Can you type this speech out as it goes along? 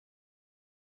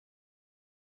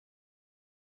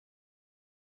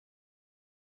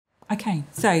Okay,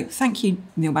 so thank you,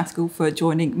 Neil Maskell, for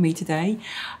joining me today.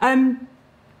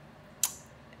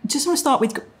 Just want to start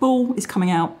with Ball is coming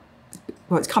out.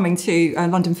 Well, it's coming to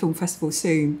London Film Festival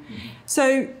soon. Mm-hmm.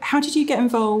 So how did you get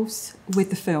involved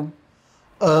with the film?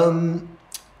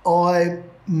 I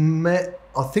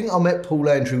think I met Paul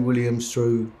Andrew Williams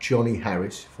through Johnny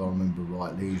Harris, if I remember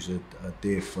rightly, who's a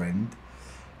dear friend,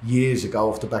 years ago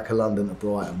off the back of London to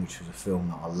Brighton, which was a film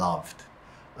that I loved.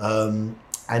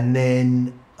 And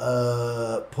then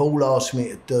Paul asked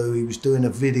me to he was doing a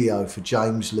video for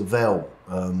James Lavelle,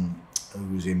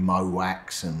 who was in Mo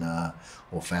Wax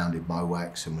or founded Mo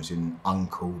Wax and was in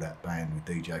Uncle, that band with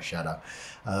DJ Shadow.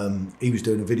 He was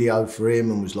doing a video for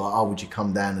him and was like, oh, would you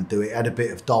come down and do it? It had a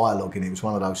bit of dialogue in it. It was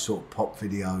one of those sort of pop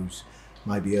videos,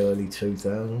 maybe early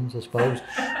 2000s, I suppose,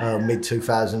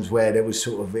 mid-2000s, where there was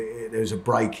sort of, there was a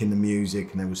break in the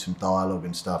music and there was some dialogue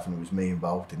and stuff, and it was me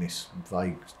involved in this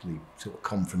vaguely sort of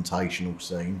confrontational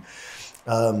scene.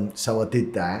 So I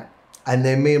did that. And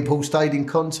then me and Paul stayed in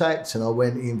contact, and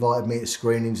he invited me to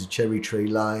screenings of Cherry Tree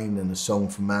Lane and A Song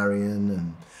for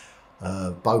Marion,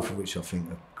 and both of which I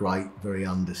think are great, very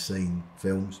underseen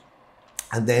films.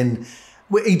 And then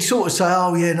he'd sort of say,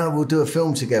 oh yeah, no, we'll do a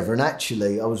film together. And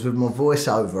actually I was with my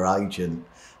voiceover agent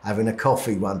having a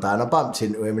coffee one day, and I bumped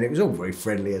into him, and it was all very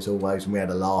friendly as always, and we had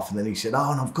a laugh. And then he said,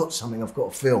 oh, and I've got something, I've got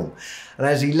a film. And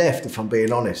as he left, if I'm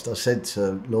being honest, I said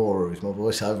to Laura, who's my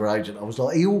voiceover agent, I was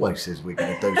like, he always says we're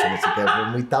going to do something together,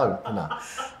 and we don't, you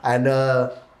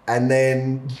know. And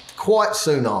then quite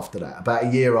soon after that, about a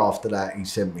year after that, he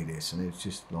sent me this, and it was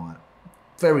just like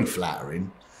very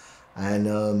flattering, and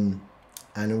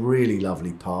a really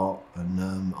lovely part.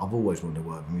 And I've always wanted to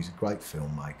work with him. He's a great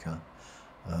filmmaker.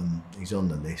 He's on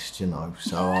the list, you know,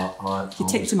 so you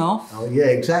ticked him off? Oh, yeah,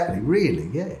 exactly, really,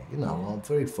 yeah. You know, I'm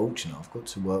very fortunate. I've got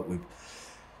to work with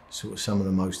sort of some of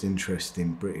the most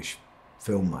interesting British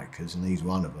filmmakers, and he's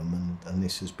one of them, and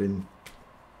this has been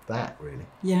that, really.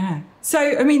 Yeah. So,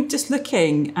 I mean, just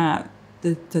looking at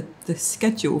the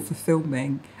schedule for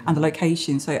filming and the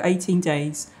location, so 18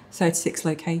 days, 36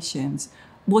 locations,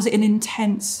 was it an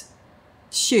intense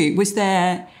shoot? Was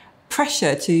there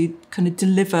pressure to kind of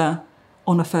deliver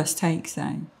on a first take,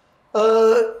 say?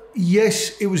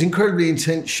 Yes, it was incredibly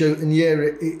intense shoot, and yeah,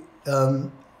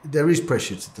 there is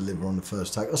pressure to deliver on the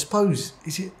first take. I suppose,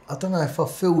 I don't know if I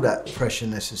feel that pressure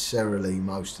necessarily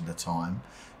most of the time.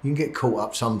 You can get caught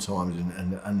up sometimes,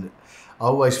 and I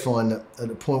always find that at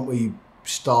the point where you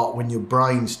start, when your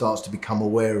brain starts to become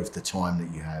aware of the time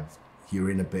that you have, you're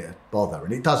in a bit of bother,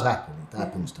 and it does happen. It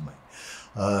happens to me.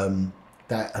 And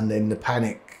then the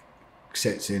panic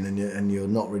sets in, and you're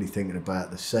not really thinking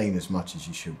about the scene as much as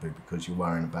you should be, because you're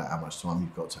worrying about how much time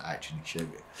you've got to actually shoot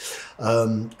it.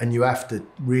 And you have to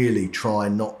really try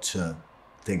not to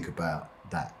think about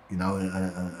that, you know,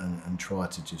 and try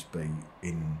to just be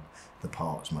in the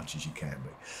part as much as you can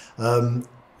be.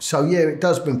 So yeah, it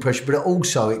does bring pressure, but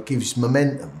it gives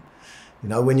momentum. You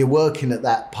know, when you're working at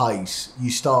that pace, you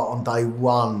start on day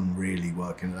one really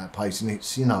working at that pace, and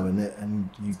it's, you know, and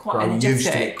you grow used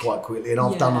to it quite quickly. And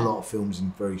I've done a lot of films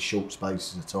in very short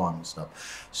spaces of time and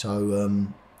stuff. So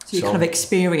you kind of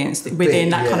experienced within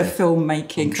that kind of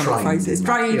filmmaking kind of process.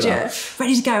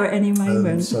 Ready to go at any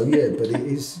moment. So yeah, but it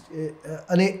is,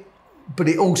 but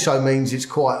it also means it's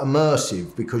quite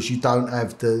immersive, because you don't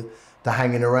have the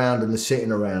hanging around and the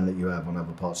sitting around that you have on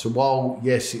other parts. So while,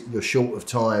 yes, you're short of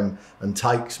time and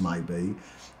takes maybe,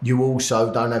 you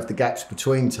also don't have the gaps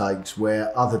between takes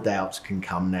where other doubts can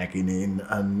come nagging in,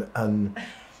 and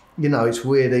you know, it's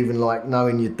weird, even like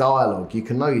knowing your dialogue. You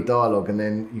can know your dialogue, and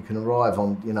then you can arrive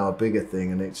on, you know, a bigger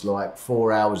thing, and it's like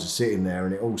 4 hours of sitting there,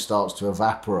 and it all starts to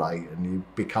evaporate, and you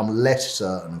become less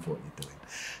certain of what you're doing.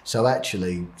 So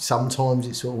actually, sometimes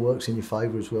it sort of works in your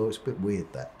favour as well. It's a bit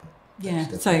weird, that, but yeah,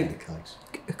 so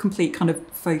a complete kind of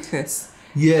focus.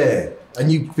 Yeah,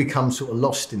 and you become sort of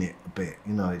lost in it a bit.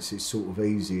 You know, it's sort of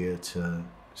easier to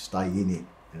stay in it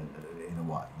in a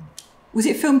way. Was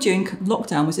it filmed during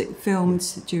lockdown? Was it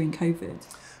filmed during COVID?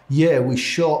 Yeah, we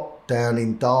shot down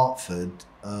in Dartford,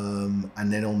 and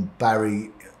then on Barry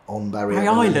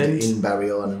Island, in Barry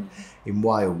Island, in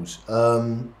Wales.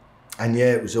 And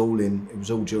yeah, it was all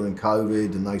during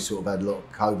COVID, and they sort of had a lot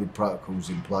of COVID protocols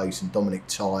in place. And Dominic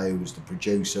Ty, who was the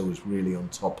producer, was really on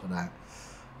top of that.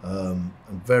 A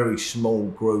very small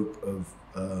group of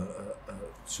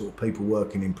sort of people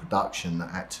working in production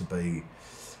that had to be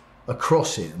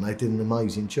across it, and they did an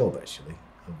amazing job actually.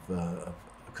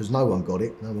 Because no one got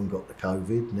it, no one got the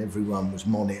COVID, and everyone was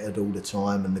monitored all the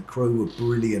time, and the crew were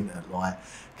brilliant at like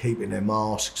keeping their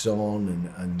masks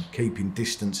on and keeping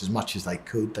distance as much as they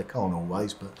could. They can't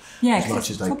always, but as much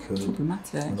as they could.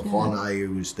 Problematic. And Hyena,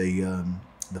 who was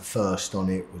the the first on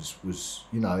it was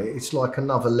you know, it's like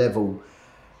another level.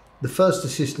 The first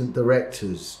assistant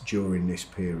directors during this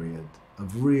period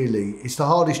have really, it's the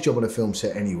hardest job on a film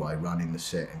set anyway, running the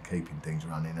set and keeping things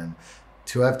running, and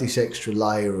to have this extra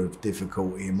layer of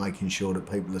difficulty in making sure that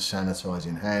people are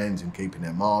sanitising hands and keeping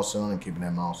their masks on and keeping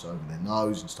their masks over their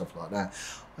nose and stuff like that,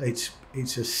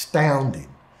 it's astounding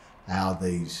how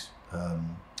these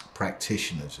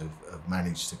practitioners have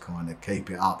managed to kind of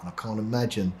keep it up. And I can't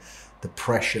imagine the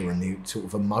pressure and the sort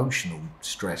of emotional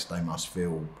stress they must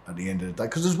feel at the end of the day.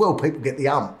 Because as well, people get the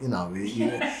you know,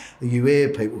 you hear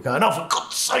people going, oh, for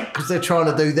God's sake, because they're trying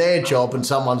to do their job and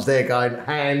someone's there going,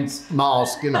 hands,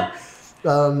 mask, you know.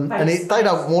 And they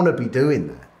don't want to be doing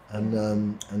that.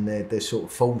 And they're sort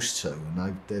of forced to.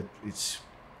 And it's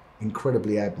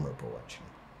incredibly admirable, actually.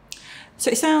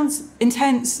 So it sounds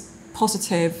intense,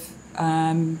 positive,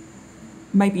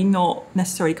 maybe not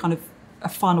necessarily kind of a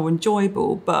fun or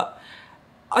enjoyable, but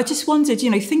I just wondered, you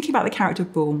know, thinking about the character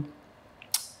of Bull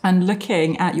and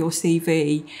looking at your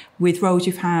CV with roles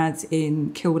you've had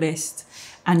in Kill List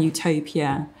and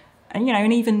Utopia, and, you know,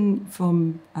 and even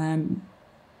from,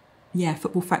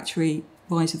 Football Factory,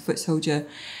 Rise of the Foot Soldier,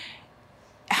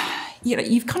 you know,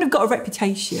 you've kind of got a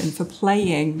reputation for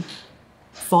playing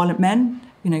violent men,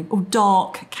 you know, or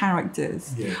dark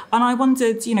characters. Yeah. And I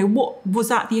wondered, you know, what was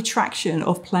that the attraction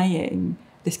of playing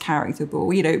this character,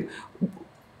 Bull? You know,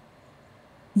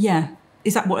 yeah,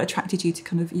 is that what attracted you to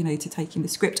kind of, you know, to taking the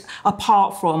script,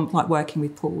 apart from like working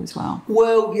with Paul as well?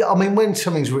 Well, yeah, I mean, when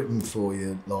something's written for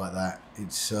you like that,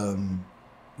 it's,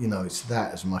 you know, it's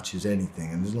that as much as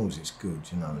anything, and as long as it's good,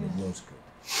 you know, and it was good.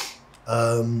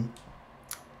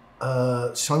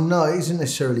 So no, it isn't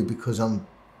necessarily because I'm,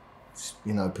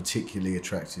 you know, particularly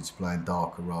attracted to playing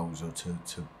darker roles or to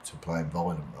playing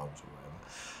violent roles or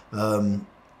whatever.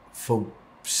 For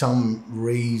some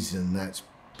reason, that's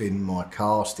been my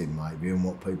casting maybe, and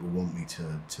what people want me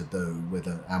to do,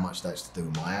 whether how much that's to do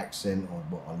with my accent or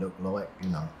what I look like, you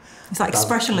know. It's that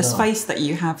expressionless face that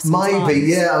you have sometimes. Maybe,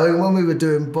 yeah. I mean, when we were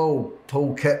doing Bull,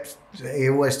 Paul he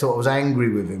always thought I was angry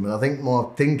with him, and I think my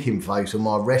thinking face or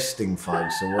my resting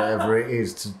face or whatever it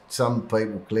is, to some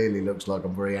people clearly looks like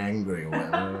I'm very angry or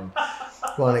whatever.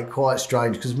 I find it quite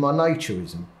strange because my nature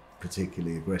isn't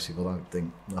particularly aggressive, I don't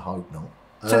think. I hope not.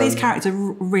 So these characters are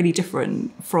really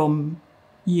different from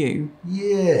you?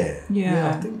 Yeah,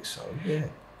 I think so, yeah.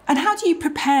 And how do you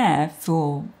prepare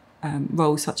for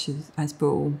roles such as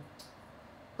Bull?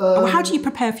 Or how do you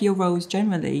prepare for your roles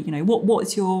generally? You know,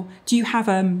 what's your, do you have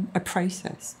a approach to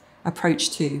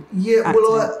acting?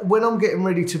 Well, when I'm getting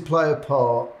ready to play a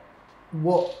part,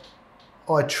 what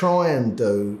I try and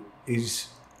do is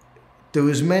do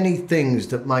as many things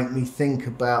that make me think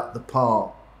about the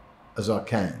part as I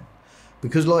can.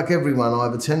 Because like everyone, I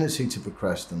have a tendency to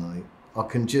procrastinate. I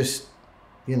can just,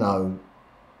 you know,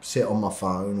 sit on my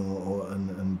phone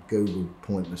and Google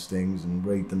pointless things and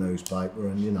read the newspaper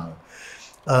and, you know.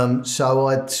 So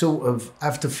I sort of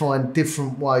have to find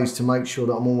different ways to make sure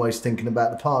that I'm always thinking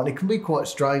about the part. And it can be quite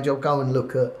strange. I'll go and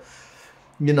look at,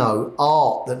 you know,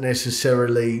 art that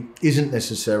isn't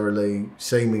necessarily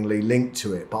seemingly linked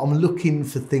to it, but I'm looking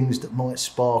for things that might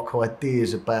spark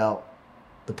ideas about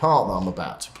the part that I'm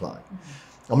about to play.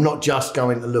 I'm not just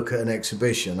going to look at an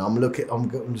exhibition. I'm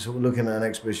sort of looking at an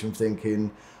exhibition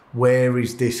thinking, where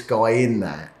is this guy in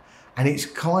that? And it's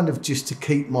kind of just to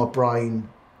keep my brain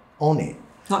on it.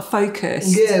 Like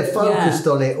focused. Yeah, focused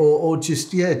on it, or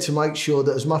just, to make sure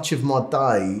that as much of my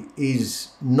day is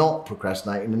not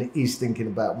procrastinating and it is thinking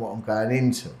about what I'm going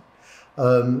into.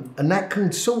 And that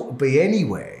can sort of be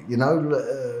anywhere, you know,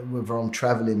 whether I'm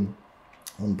travelling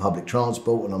on public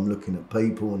transport and I'm looking at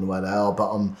people and the way they are, but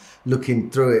I'm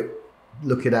looking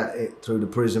at it through the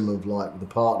prism of like the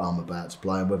part that I'm about to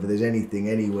play, and whether there's anything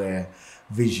anywhere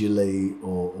visually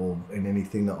or in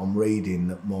anything that I'm reading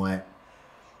that might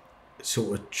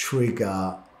sort of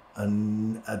trigger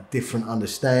a different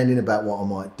understanding about what I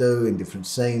might do in different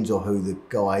scenes or who the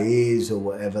guy is or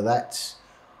whatever. That's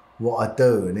what I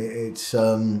do, and it's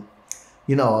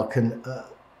you know,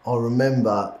 I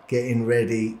remember getting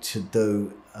ready to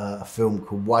do a film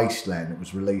called Wasteland that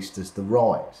was released as The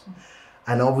Rise,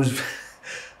 and I was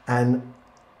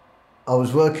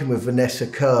working with Vanessa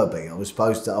Kirby. I was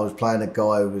playing a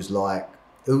guy who was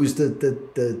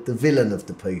the villain of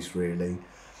the piece, really,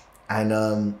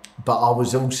 and but I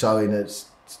was also in a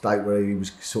state where he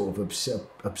was sort of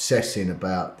obsessing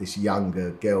about this younger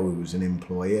girl who was an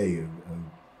employee who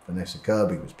Vanessa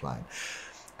Kirby was playing.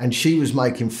 And she was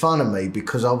making fun of me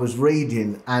because I was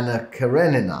reading Anna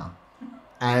Karenina.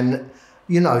 And,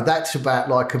 you know, that's about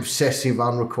like obsessive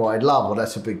unrequited love, or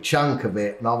that's a big chunk of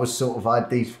it. And I had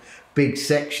these big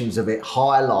sections of it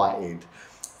highlighted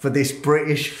for this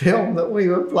British film that we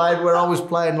were playing, where I was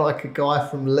playing like a guy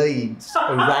from Leeds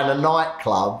who ran a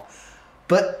nightclub.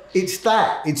 But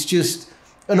it's just,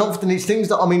 and often it's things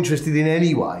that I'm interested in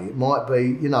anyway. It might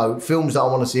be, you know, films that I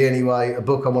want to see anyway, a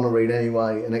book I want to read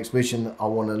anyway, an exhibition I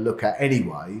want to look at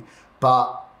anyway.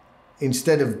 But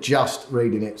instead of just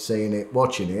reading it, seeing it,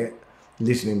 watching it,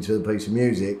 listening to a piece of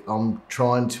music, I'm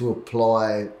trying to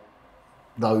apply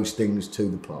those things to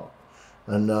the part.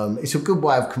 And it's a good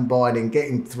way of combining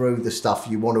getting through the stuff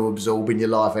you want to absorb in your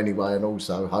life anyway, and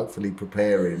also hopefully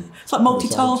preparing. It's like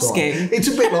multitasking. It's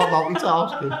a bit like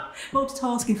multitasking.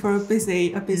 Multitasking for a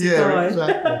busy guy. Yeah,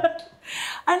 exactly.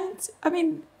 And I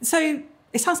mean, so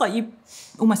it sounds like you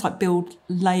almost like build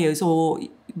layers, or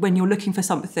when you're looking for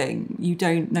something, you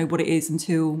don't know what it is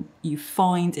until you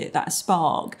find it, that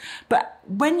spark. But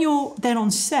when you're then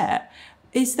on set,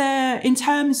 is there, in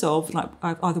terms of like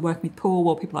either working with Paul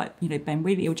or people like, you know, Ben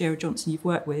Wheatley or Gerard Johnson you've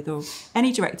worked with, or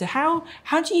any director, how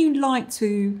do you like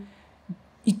to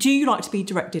be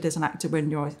directed as an actor when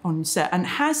you're on set? And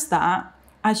has that,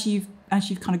 as you've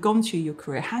kind of gone through your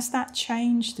career, has that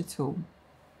changed at all?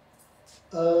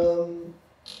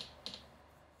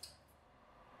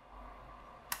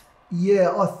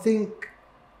 Yeah, I think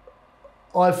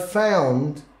I've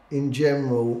found, in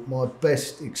general, my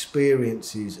best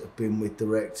experiences have been with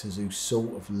directors who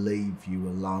sort of leave you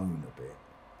alone a bit.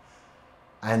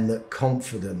 And that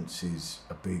confidence is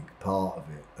a big part of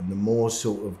it. And the more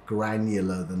sort of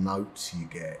granular the notes you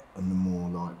get, and the more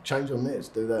like, change on this,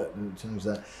 do that, change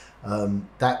that,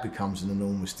 that becomes an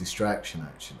enormous distraction,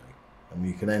 actually. And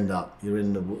you can end up, you're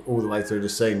all the way through the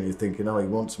scene, and you're thinking, oh, he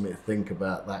wants me to think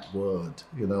about that word,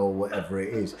 you know, or whatever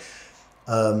it is.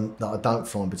 That I don't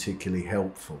find particularly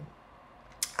helpful.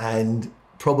 And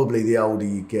probably the older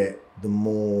you get, the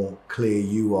more clear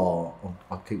you are.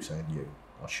 I keep saying you,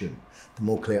 I shouldn't. The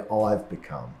more clear I've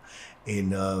become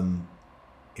in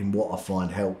what I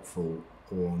find helpful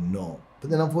or not. But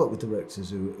then I've worked with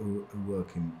directors who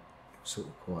work in sort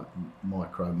of quite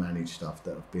micromanaged stuff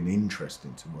that have been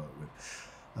interesting to work with.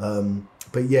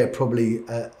 But yeah, probably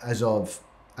as I've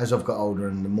got older,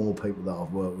 and the more people that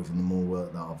I've worked with and the more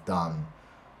work that I've done,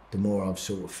 the more I've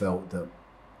sort of felt that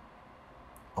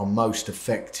I'm most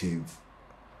effective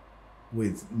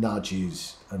with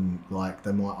nudges, and like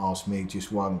they might ask me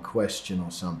just one question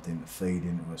or something to feed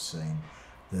into a scene,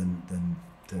 then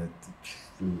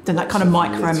that kind of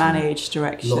micromanaged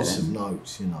direction. Lots of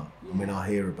notes, you know. I mean, I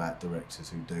hear about directors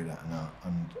who do that,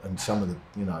 and some of the,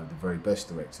 you know, the very best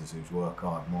directors whose work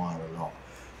I admire a lot.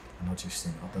 And I just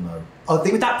think, I don't know. I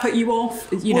think, would that put you off,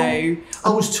 you know? I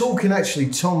was talking, actually,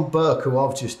 Tom Burke, who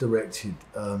I've just directed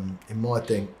in my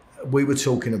thing, we were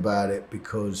talking about it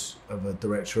because of a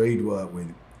director he'd worked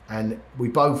with, and we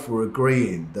both were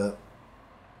agreeing that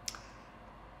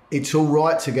it's all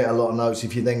right to get a lot of notes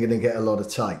if you're then going to get a lot of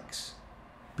takes,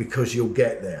 because you'll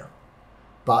get there.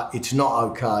 But it's not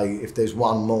okay if there's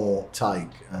one more take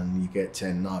and you get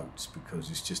 10 notes, because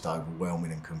it's just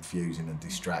overwhelming and confusing and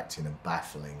distracting and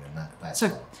baffling, and that's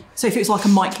so if it's like a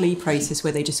Mike Leigh process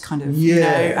where they just kind of,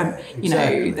 exactly.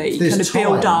 know, they there's kind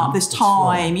of build up, there's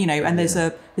time, you know, and there's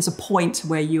a point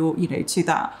where you're, you know, to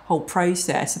that whole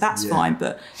process. So that's fine.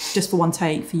 But just for one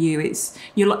take for you,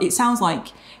 it sounds like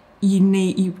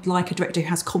you like a director who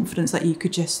has confidence that you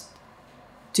could just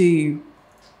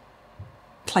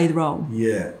play the role.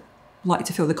 Yeah. Like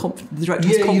to feel the director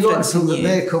has confidence in you. You like to feel that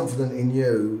they're confident in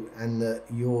you, and that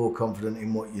you're confident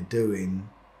in what you're doing,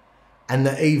 and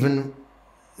that even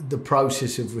the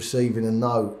process of receiving a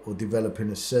note or developing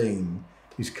a scene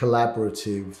is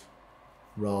collaborative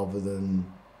rather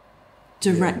than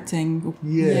directing.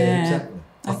 Yeah, exactly.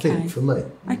 I think for me.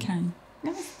 Okay.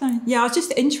 Yeah, I was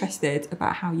just interested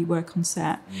about how you work on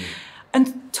set.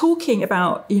 And talking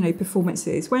about, you know,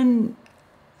 performances, when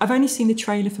I've only seen the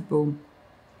trailer for Bull,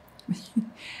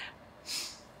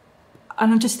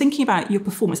 and I'm just thinking about your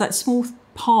performance, that small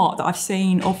part that I've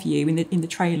seen of you in the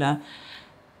trailer.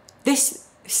 This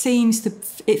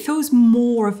it feels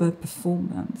more of a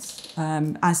performance,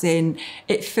 as in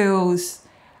it feels,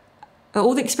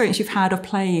 all the experience you've had of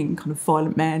playing kind of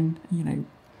violent men, you know,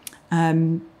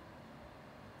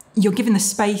 you're given the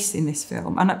space in this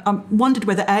film. And I wondered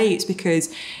whether it's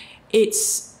because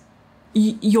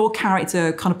your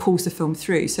character kind of pulls the film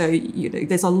through. So, you know,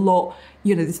 there's a lot,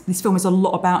 you know, this film is a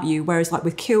lot about you. Whereas like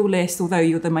with Kill List, although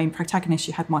you're the main protagonist,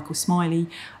 you had Michael Smiley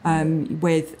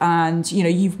and, you know,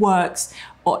 you've worked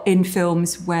in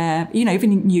films where, you know,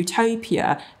 even in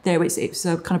Utopia, it's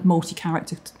a kind of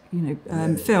multi-character, you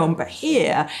know, film. But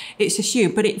here, it's just you.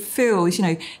 But it feels, you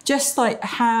know, just like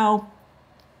how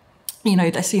you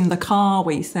know, that scene in the car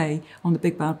where you say on the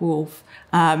Big Bad Wolf,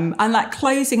 and that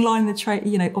closing line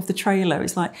of the trailer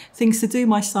is like, things to do,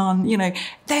 my son. You know,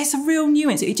 there's a real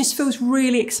nuance. It just feels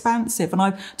really expansive, and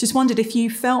I just wondered if you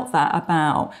felt that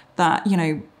about that. You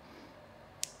know,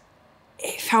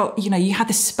 it felt, you know, you had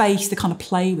the space to kind of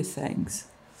play with things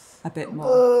a bit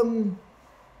more.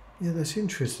 Yeah, that's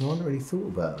interesting. I hadn't really thought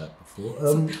about that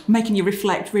before. Making you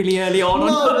reflect really early on.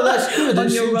 But that's good.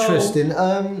 It's interesting.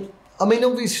 Role. I mean,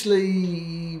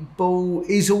 obviously, Bull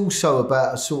is also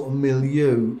about a sort of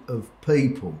milieu of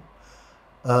people.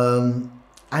 And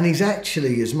he's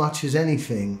actually, as much as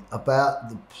anything, about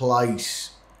the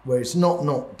place where it's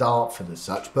not Dartford as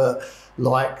such, but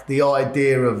like the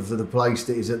idea of the place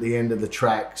that is at the end of the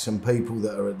tracks and people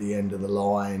that are at the end of the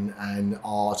line and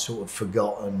are sort of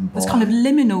forgotten. There's kind of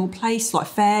liminal place, like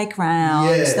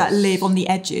fairgrounds that live on the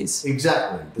edges.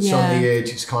 Exactly. It's on the edge,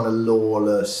 it's kind of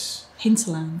lawless.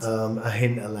 Hinterland. A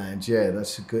hinterland, yeah,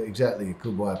 that's exactly a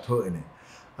good way of putting it.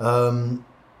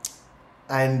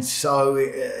 And so,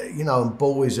 you know,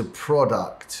 Bull is a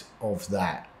product of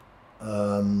that.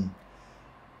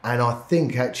 And I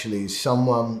think actually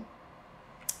someone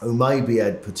who maybe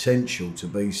had potential to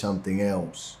be something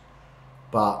else,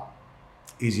 but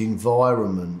his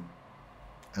environment,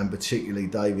 and particularly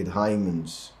David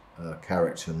Hayman's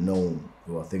character, Norm,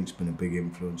 who I think has been a big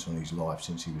influence on his life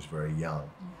since he was very young.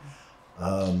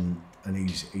 And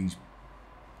he's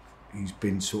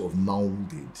been sort of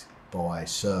moulded by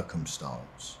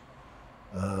circumstance.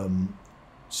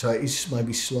 So it's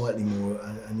maybe slightly more,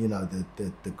 and you know,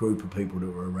 the group of people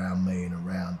that were around me and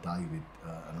around David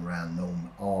and around Norm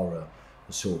are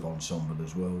a sort of ensemble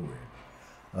as well,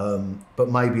 really. But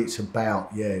maybe it's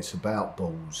about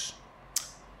Bull's,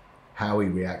 how he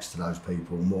reacts to those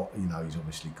people, and what, you know, he's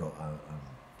obviously got a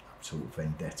sort of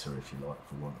vendetta, if you like,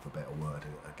 for want of a better word,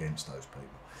 against those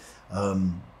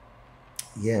people.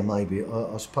 Yeah, maybe.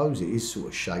 I suppose it is sort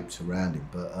of shaped around him,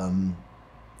 but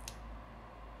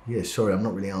yeah, sorry, I'm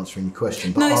not really answering your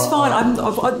question. But no, it's fine.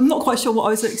 I'm not quite sure what I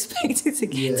was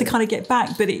expecting to kind of get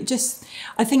back, but it just,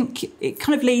 I think it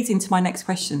kind of leads into my next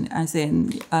question, as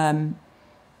in,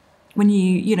 when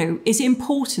you know, is it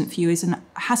important for you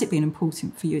has it been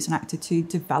important for you as an actor to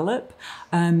develop,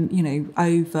 you know,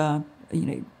 over, you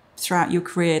know, throughout your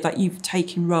career, that you've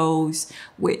taken roles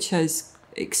which has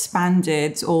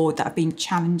expanded or that have been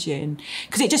challenging?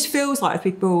 Because it just feels like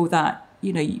people that,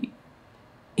 you know,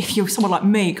 if you're someone like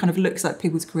me, kind of looks at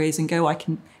people's careers and go, I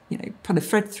can, you know, kind of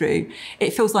thread through.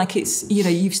 It feels like it's, you know,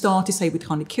 you've started, say, with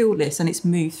kind of Kill List and it's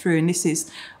moved through, and this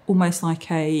is almost like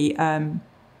a kind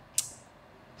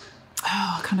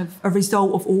of a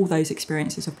result of all those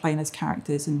experiences of playing those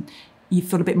characters, and you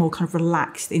feel a bit more kind of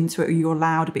relaxed into it, or you're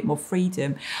allowed a bit more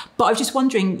freedom. But I was just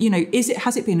wondering, you know,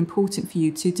 has it been important for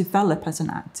you to develop as an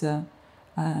actor?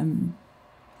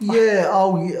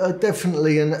 Yeah,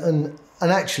 definitely. And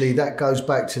actually that goes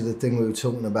back to the thing we were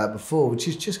talking about before, which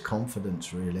is just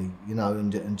confidence, really, you know,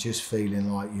 and just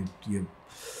feeling like you're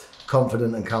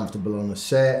confident and comfortable on a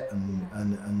set,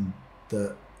 and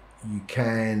that you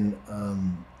can,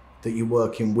 that you're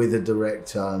working with a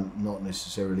director, not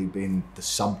necessarily being the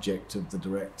subject of the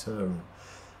director.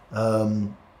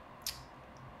 And,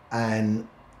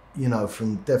 you know,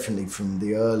 definitely from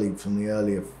the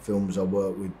earlier films I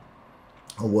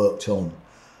worked on,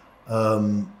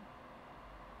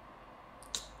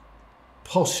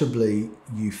 possibly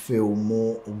you feel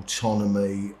more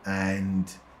autonomy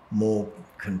and more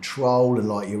control, and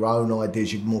like your own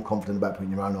ideas, you're more confident about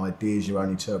putting your own ideas, your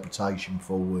own interpretation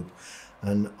forward.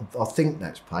 And I think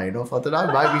that's paying off. I don't know,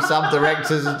 maybe some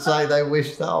directors would say they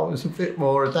wish that I was a bit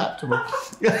more adaptable.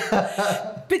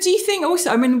 But do you think also,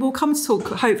 I mean, we'll come to talk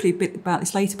hopefully a bit about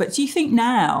this later, but do you think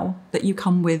now that you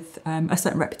come with a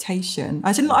certain reputation,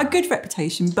 as in not a good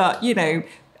reputation, but, you know,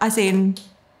 as in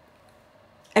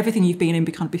everything you've been in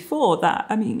kind of before that,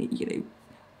 I mean, you know,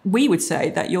 we would say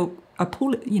that you're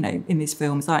Paul, you know, in these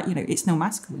films, like, you know, it's Neil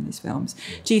Maskell in these films.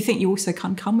 Yeah. Do you think you also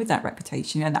can come with that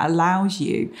reputation and that allows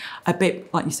you a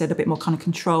bit, like you said, a bit more kind of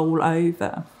control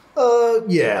over?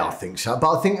 Yeah, I think so.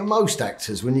 But I think most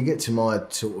actors, when you get to my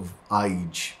sort of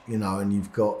age, you know, and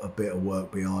you've got a bit of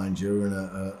work behind you and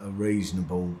a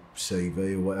reasonable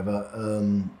CV or whatever,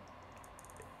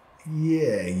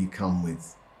 yeah, you come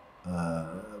with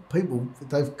people.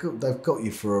 They've got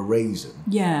you for a reason.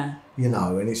 Yeah. You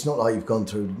know, and it's not like you've gone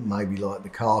through maybe like the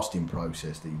casting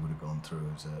process that you would have gone through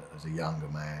as a younger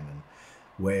man, and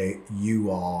where you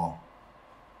are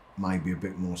maybe a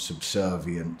bit more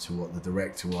subservient to what the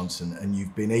director wants, and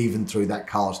you've been even through that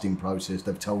casting process.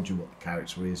 They've told you what the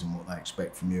character is and what they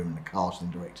expect from you, and the casting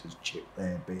directors chip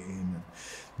their bit in, and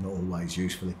not always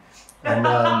usefully. And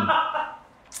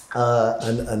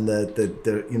and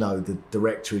the you know, the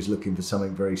director is looking for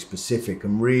something very specific,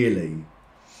 and really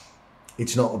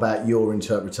it's not about your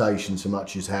interpretation so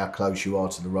much as how close you are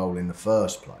to the role in the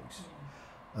first place.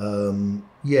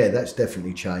 Yeah, that's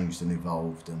definitely changed and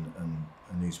evolved and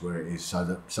is where it is. So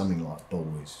that something like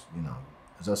Bull is, you know,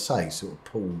 as I say, sort of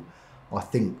Paul, I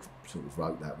think, sort of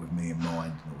wrote that with me in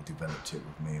mind, or developed it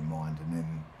with me in mind, and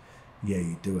then, yeah,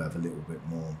 you do have a little bit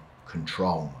more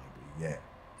control, maybe, yeah.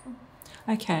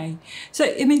 Okay. So,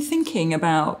 I mean, thinking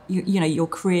about, you know, your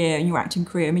career and your acting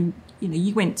career, I mean, you know,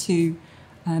 you went to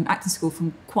acting school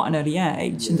from quite an early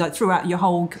age, and like throughout your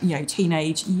whole, you know,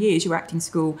 teenage years, you were acting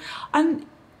school. And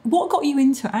what got you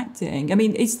into acting? I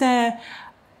mean, is there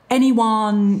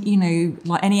anyone, you know,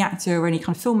 like any actor or any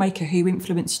kind of filmmaker who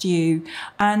influenced you,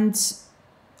 and,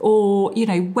 or, you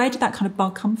know, where did that kind of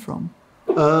bug come from?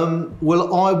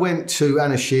 Well, I went to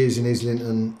Anna Shear's in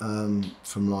Islington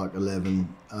from like 11,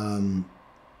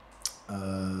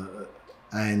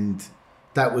 and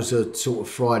that was a sort of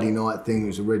Friday night thing. It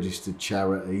was a registered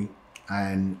charity,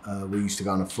 and we used to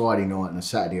go on a Friday night and a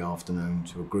Saturday afternoon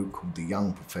to a group called the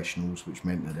Young Professionals, which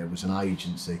meant that there was an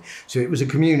agency. So it was a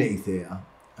community theatre,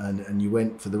 and you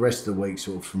went for the rest of the week,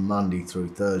 sort of from Monday through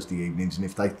Thursday evenings, and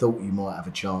if they thought you might have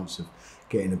a chance of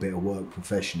getting a bit of work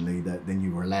professionally, then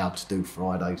you were allowed to do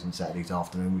Fridays and Saturdays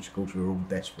afternoon, which of course we were all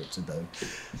desperate to do.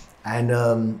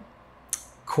 And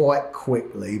quite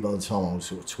quickly, by the time I was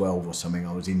sort of 12 or something,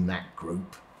 I was in that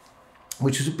group,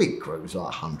 which was a big group. It was like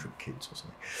 100 kids or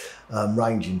something,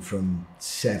 ranging from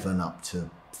 7 up to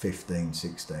 15,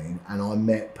 16. And I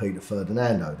met Peter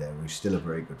Ferdinando there, who's still a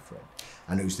very good friend,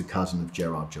 and who's the cousin of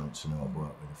Gerard Johnson, who I've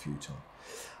worked with a few times.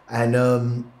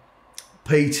 And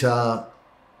Peter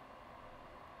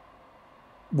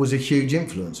was a huge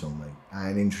influence on me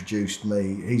and introduced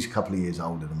me. He's a couple of years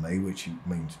older than me, which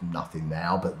means nothing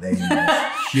now, but then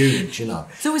huge, you know.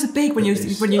 It's always a big when you're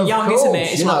young, course, isn't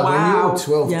it? It's you like, know, wow. when you're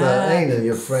 12, 13 and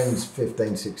your friend's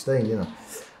 15, 16, you know.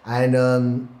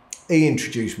 And he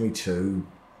introduced me to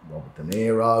Robert De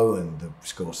Niro and the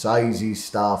Scorsese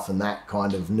stuff and that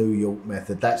kind of New York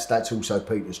method. That's also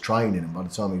Peter's training, and by the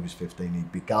time he was 15,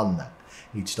 he'd begun that.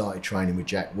 He'd started training with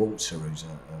Jack Waltzer, who's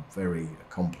a very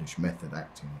accomplished method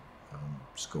acting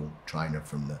school trainer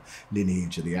from the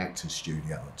lineage of the Actors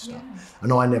Studio and stuff. Yeah.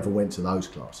 And I never went to those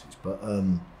classes, but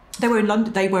they were in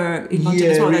London. They were in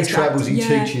London as well. He travels. He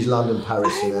teaches London,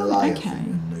 Paris, and LA, okay. I think,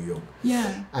 and New York.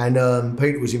 Yeah. And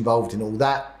Peter was involved in all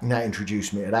that, and that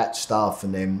introduced me to that stuff,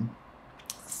 and then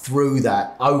through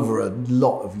that, over a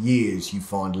lot of years, you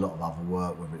find a lot of other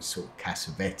work, whether it's sort of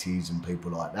Cassavetes and people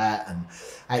like that. And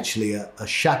actually, a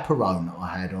chaperone that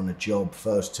I had on a job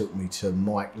first took me to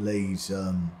Mike Leigh's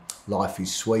Life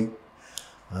is Sweet,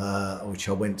 which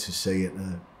I went to see at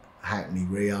the Hackney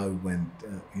Rio when,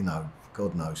 you know,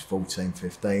 God knows, 14,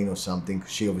 15 or something,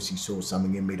 because she obviously saw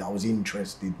something in me that I was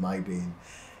interested maybe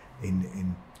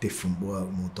in different work,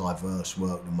 more diverse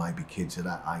work than maybe kids of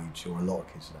that age, or a lot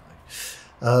of kids of that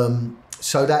age.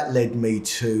 So that led me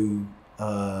to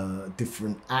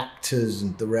different actors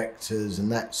and directors,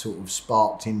 and that sort of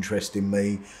sparked interest in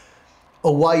me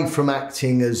away from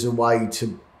acting as a way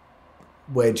to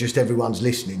where just everyone's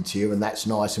listening to you and that's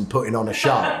nice and putting on a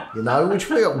show, you know, which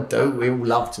we all do. We all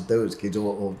love to do as kids,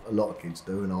 or a lot of kids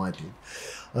do, and I did.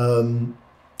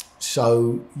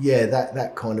 So yeah,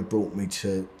 that kind of brought me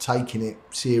to taking it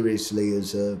seriously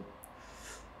as a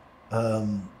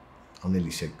I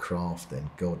nearly said craft then,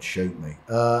 God shoot me.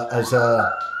 As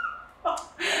a,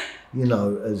 you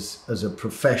know, as a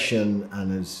profession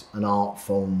and as an art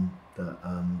form that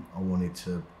I wanted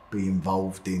to be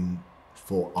involved in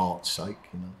for art's sake,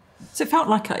 you know. So it felt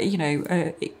like, you know,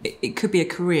 it could be a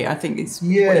career, I think is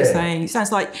what you're saying. It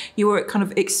sounds like you were kind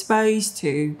of exposed to,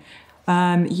 you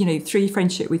know, through your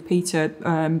friendship with Peter,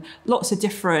 lots of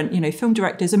different, you know, film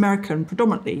directors, American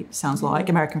predominantly, sounds like,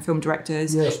 American film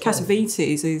directors. Yes,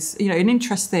 Cassavetes is, you know, an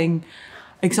interesting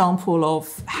example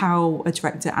of how a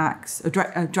director acts, a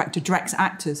director directs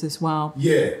actors as well.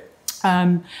 Yeah.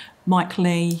 Mike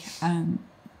Leigh,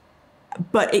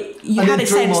 but you and had a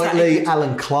sense Mike that... Leigh,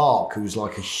 Alan Clark, who was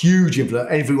like a huge influence.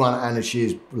 Everyone at Anna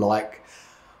Shear's, like,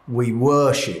 we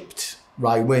worshipped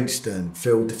Ray Winston,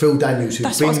 Phil Daniels,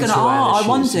 who's been to Anna Shear's. I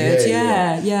wondered,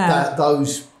 yeah.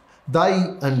 They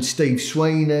and Steve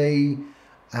Sweeney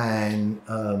and,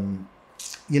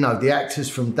 you know, the actors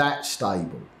from that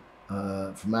stable,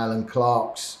 from Alan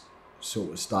Clark's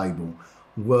sort of stable,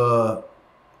 were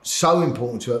so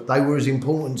important to us. They were as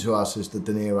important to us as the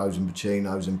De Niros and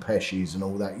Pacinos and Pescis and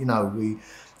all that. You know,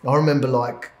 I remember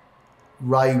like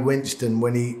Ray Winston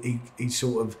when he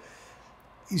sort of,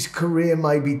 his career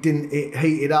maybe didn't, it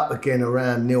heated up again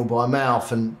around Nil by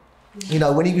Mouth, and You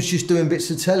know, when he was just doing bits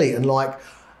of telly and like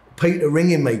Peter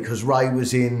ringing me because Ray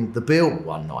was in The Bill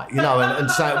one night, you know,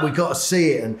 and saying we got to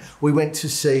see it. And we went to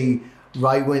see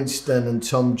Ray Winston and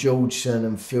Tom Georgeson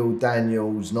and Phil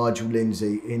Daniels, Nigel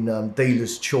Lindsay in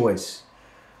Dealer's Choice.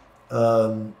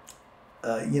 You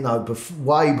know,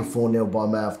 way before Neil by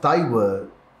Mouth, they were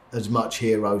as much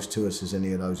heroes to us as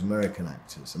any of those American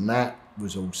actors. And that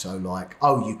was also like,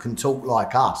 oh, you can talk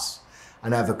like us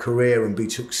and have a career and be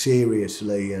took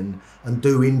seriously and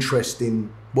do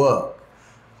interesting work.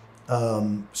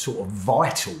 Sort of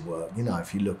vital work, you know,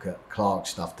 if you look at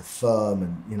Clark's stuff, The Firm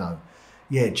and, you know,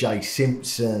 yeah, Jay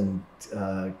Simpson,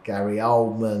 Gary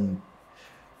Oldman,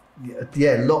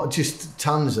 just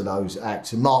tons of those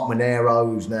actors. Mark Monero,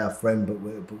 who's now a friend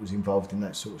but was involved in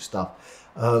that sort of stuff.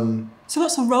 So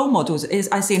lots of role models,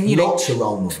 as in, you lots of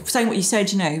role models. Saying what you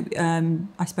said, you know,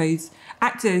 I suppose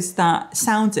actors that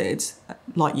sounded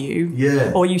like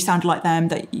you, or you sounded like them,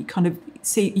 that you kind of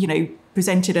see, you know,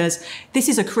 presented as this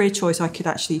is a career choice I could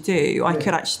actually do. I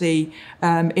could actually,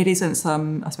 it isn't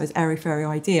some, I suppose, airy-fairy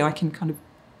idea. I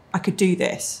could do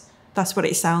this. That's what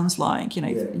it sounds like, you know.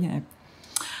 You know.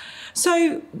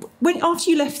 So once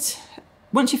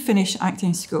you finish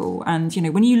acting school, and you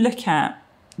know, when you look at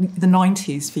the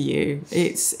 90s for you,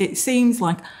 it seems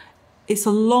like it's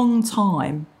a long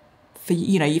time for you.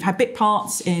 You know, you've had bit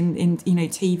parts in you know,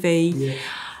 TV. Yeah.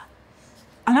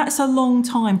 And that's a long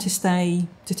time to stay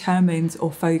determined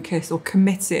or focused or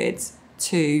committed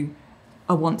to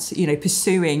you know,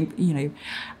 pursuing, you know,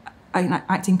 an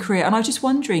acting career. And I was just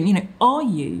wondering, you know, are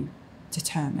you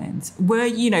determined? Were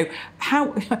you know, how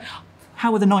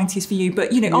were the 90s for you?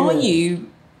 But, you know,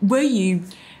 were you,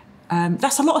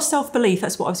 that's a lot of self-belief.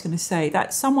 That's what I was going to say.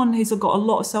 That's someone who's got a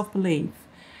lot of self-belief.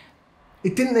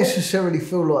 It didn't necessarily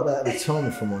feel like that at the time,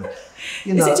 if I'm honest.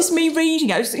 You know, is it just me reading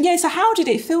it? Yeah, so how did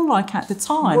it feel like at the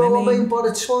time? Well, I mean, by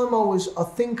the time I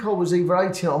think I was either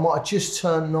 18 or I might have just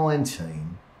turned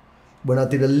 19 when I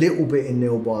did a little bit in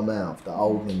Neil by Mouth that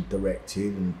Oldman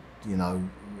directed, and, you know,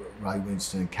 Ray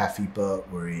Winston and Kathy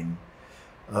Burke were in.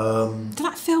 Did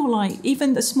that feel like,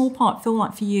 even the small part feel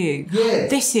like for you? Yeah.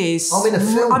 This is... I'm in a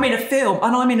film. I'm in a film,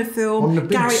 and I'm in a film. On the big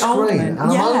Gary screen. Oldman. And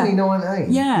I'm only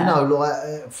 19. Yeah. You know,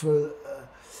 like, for...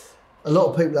 a lot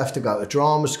of people have to go to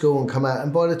drama school and come out,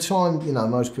 and by the time, you know,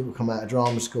 most people come out of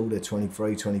drama school, they're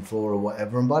 23, 24 or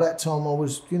whatever, and by that time I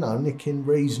was, you know, nicking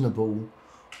reasonable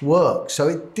work. So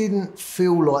it didn't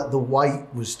feel like the wait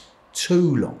was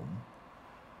too long.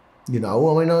 You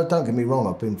know, I mean, don't get me wrong,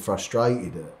 I've been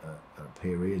frustrated at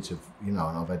periods of, you know,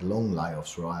 and I've had long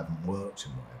layoffs where I haven't worked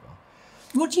and whatever.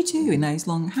 What do you do in those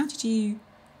how did you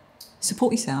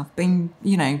support yourself? Being,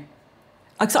 you know,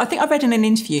 so I think I read in an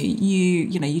interview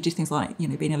you know, you did things like, you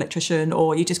know, being an electrician,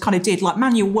 or you just kind of did like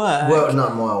manual work. Well, no,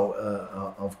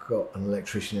 well, I've got an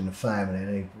electrician in the family,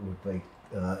 and he would be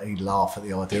he'd laugh at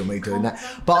the idea of me doing that.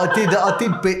 But I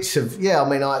did bits of, I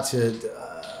mean, I had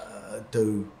to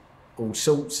do all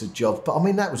sorts of jobs. But I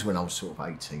mean, that was when I was sort of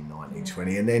 18, 19,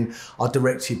 20. And then I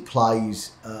directed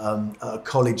plays at a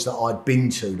college that I'd been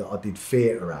to, that I did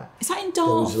theatre at. Is that in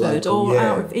Dartford or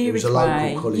out of Iroquois? It was a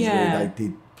local college where they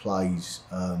did plays,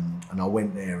 and I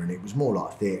went there, and it was more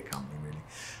like a theatre company really.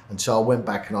 And so I went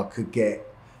back, and I could get,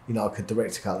 you know, I could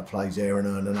direct a couple of plays there and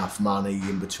earn enough money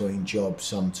in between jobs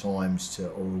sometimes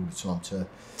or all the time to.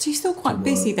 So you're still quite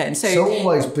busy then. So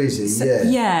always busy,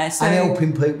 yeah. So, and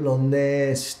helping people on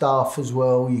their stuff as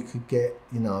well. You could get,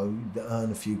 you know,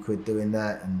 earn a few quid doing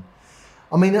that, and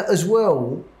I mean, as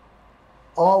well,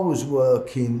 I was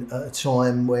working at a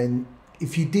time when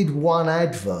if you did one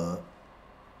advert,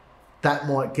 that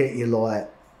might get you like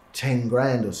 10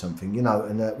 grand or something, you know,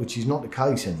 and which is not the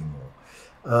case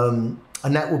anymore.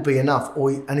 And that would be enough.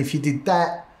 And if you did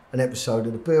that, an episode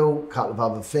of The Bill, a couple of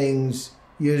other things,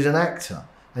 you was an actor.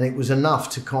 And it was enough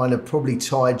to kind of probably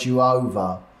tide you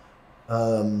over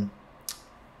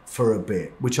for a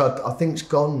bit, which I think's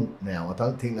gone now. I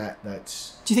don't think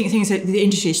that's... Do you think the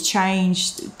industry has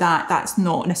changed, that's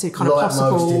not necessarily kind of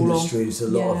possible? Like most industries, a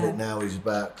lot of it now is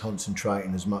about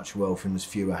concentrating as much wealth in as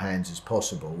fewer hands as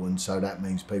possible, and so that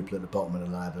means people at the bottom of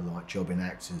the ladder, like jobbing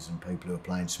actors and people who are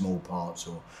playing small parts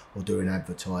or doing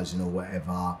advertising or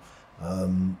whatever,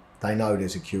 they know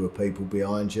there's a queue of people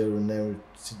behind you, and they're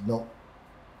not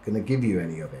going to give you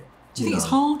any of it. Do you think it's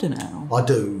harder now? I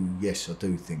do, yes, I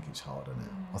do think it's harder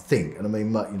now. I think, and I mean,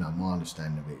 you know, my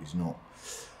understanding of it is not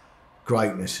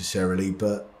great necessarily,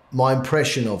 but my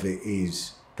impression of it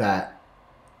is that,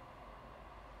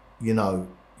 you know,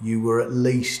 you were at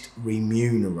least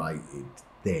remunerated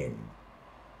then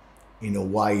in a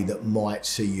way that might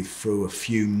see you through a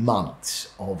few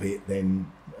months of it,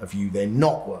 then of you then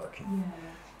not working. Yeah.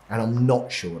 And I'm not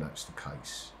sure that's the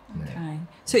case Okay.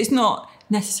 So it's not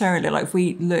necessarily like if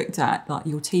we looked at like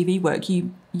your TV work,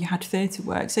 you had theatre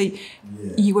work. So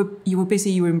you were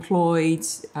busy, you were employed.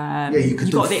 You could you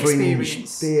do got the fringe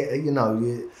experience. theatre, you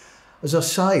know. As I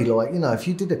say, like, you know, if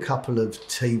you did a couple of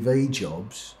TV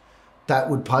jobs, that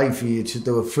would pay for you to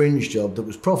do a fringe job that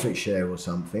was profit share or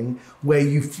something, where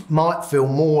you might feel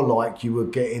more like you were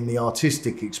getting the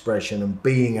artistic expression and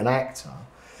being an actor.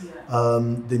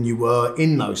 Than you were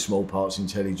in those small parts in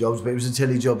telly jobs, but it was the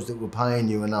telly jobs that were paying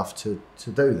you enough to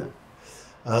do that.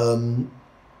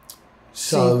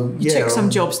 So you took some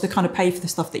jobs to kind of pay for the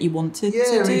stuff that you wanted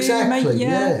to do. Exactly.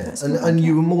 And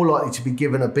you were more likely to be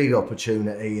given a big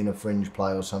opportunity in a fringe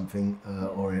play or something,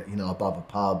 or you know, above a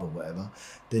pub or whatever,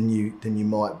 than you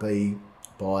might be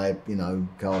by, you know,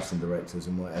 casting directors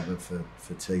and whatever for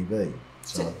TV.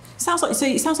 So it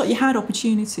sounds like you had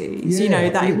opportunities. You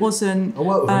know that it wasn't. I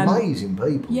worked with amazing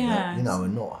people, that, you know,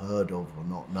 and not heard of or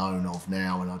not known of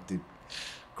now, and I did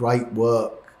great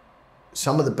work.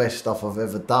 Some of the best stuff I've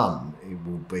ever done, it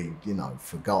will be, you know,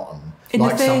 forgotten.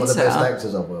 Like some of the best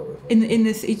actors I've worked with. In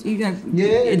the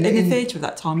theatre of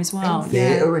that time as well. In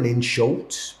theatre and in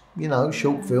shorts, you know,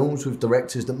 short films with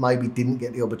directors that maybe didn't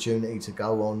get the opportunity to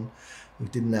go on, who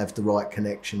didn't have the right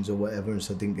connections or whatever, and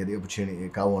so didn't get the opportunity to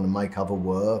go on and make other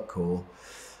work, or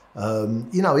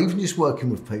you know, even just working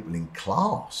with people in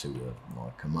class who were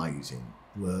like amazing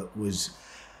was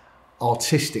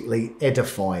artistically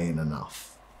edifying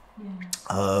enough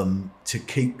to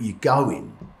keep you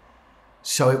going.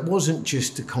 So it wasn't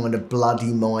just a kind of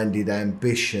bloody-minded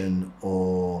ambition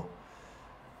or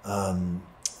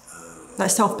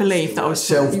that self-belief that was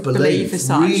self-belief as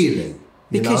such. Really.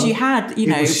 Because you had, you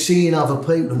know... It was seeing other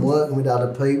people and working with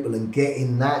other people and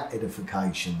getting that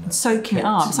edification. Soaking it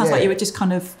up. It sounds like you were just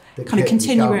kind of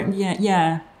continuing...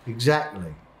 Yeah.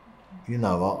 Exactly. You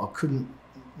know, I couldn't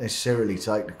necessarily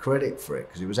take the credit for it,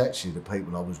 because it was actually the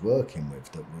people I was working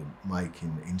with that were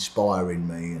inspiring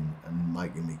me and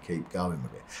making me keep going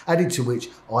with it. Added to which,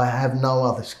 I have no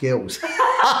other skills. So he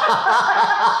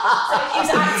was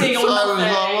acting on nothing.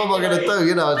 Like, what am I going to do?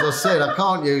 You know, as I said, I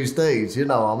can't use these. You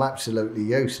know, I'm absolutely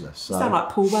useless. So. Sound like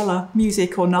Paul Weller,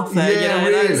 music or nothing. Yeah,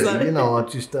 really. You know,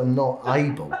 I'm not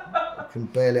able. I can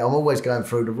barely. I'm always going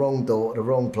through the wrong door, the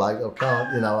wrong place. I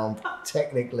can't. You know, I'm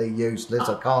technically useless.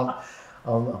 I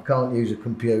can't use a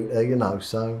computer. You know,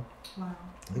 so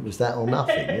it was that or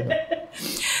nothing. You know.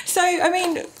 So I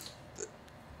mean,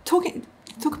 talk a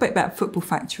bit about Football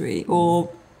Factory, or.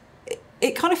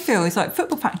 It kind of feels like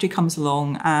Football Factory comes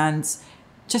along and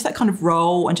just that kind of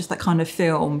role and just that kind of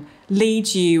film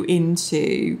leads you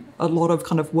into a lot of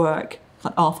kind of work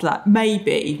after that.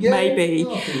 Maybe. Yeah, I think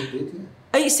it did,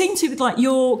 yeah. It seemed to be like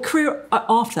your career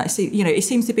after that, you know, it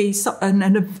seems to be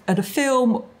a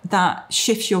film that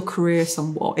shifts your career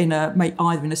somewhat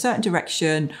either in a certain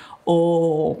direction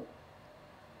or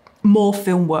more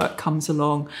film work comes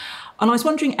along. And I was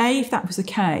wondering, if that was the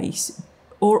case,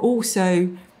 or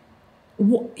also...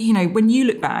 What, you know, when you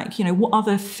look back, you know, what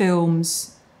other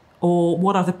films or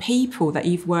what other people that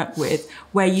you've worked with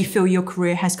where you feel your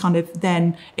career has kind of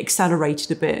then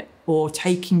accelerated a bit or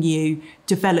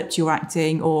developed your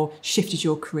acting or shifted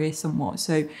your career somewhat?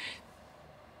 So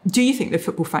do you think the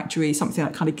Football Factory is something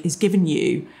that kind of has given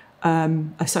you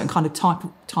a certain kind of type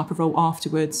of role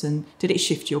afterwards, and did it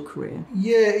shift your career?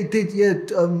 Yeah, it did. Yeah,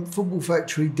 Football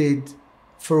Factory did,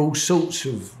 for all sorts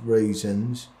of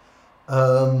reasons.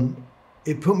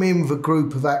 It put me in with a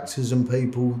group of actors and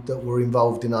people that were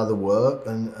involved in other work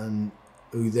and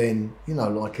who then, you know,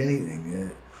 like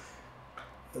anything,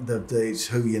 it's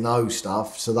who you know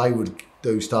stuff. So they would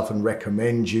do stuff and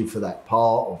recommend you for that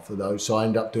part or for those. So I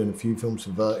ended up doing a few films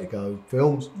for Vertigo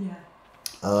Films. Yeah.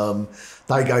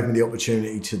 They gave me the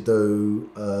opportunity to do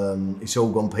It's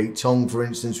All Gone Pete Tong, for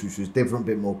instance, which was different, a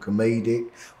bit more comedic,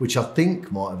 which I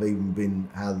think might have even been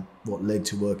what led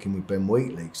to working with Ben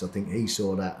Wheatley, because I think he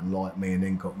saw that and liked me and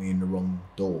then got me in The Wrong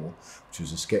Door, which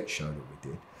was a sketch show that we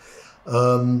did.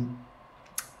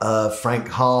 Frank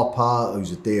Harper,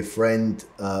 who's a dear friend,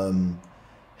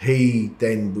 he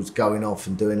then was going off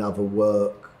and doing other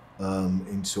work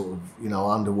in sort of, you know,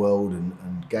 underworld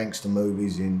and gangster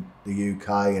movies in the UK,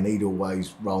 and he'd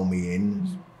always roll me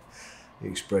in, the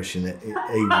expression that he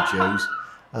would use,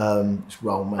 just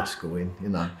roll Maskell in, you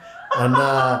know.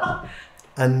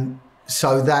 And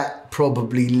so that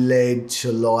probably led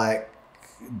to like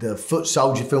the Foot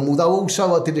Soldier film, although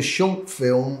also I did a short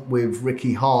film with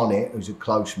Ricky Harnett, who's a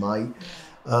close mate,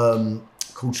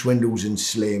 called Swindles and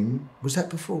Slim. Was that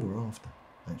before or after,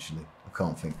 actually? I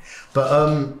can't think. But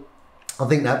I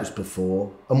think that was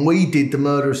before. And we did the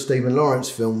Murder of Stephen Lawrence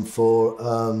film for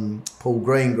Paul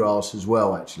Greengrass as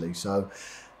well, actually. So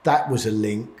that was a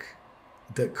link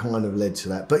that kind of led to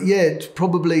that. But yeah, it's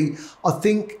probably, I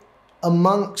think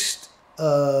amongst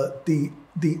the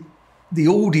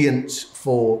audience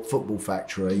for Football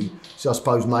Factory, so I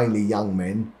suppose mainly young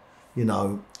men, you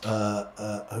know,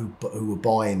 who were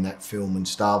buying that film and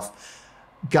stuff,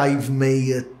 gave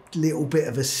me a little bit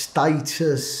of a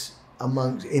status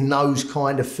in those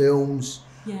kind of films.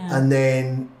 Yeah. And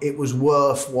then it was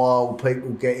worthwhile people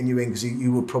getting you in because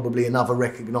you were probably another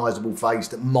recognisable face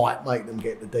that might make them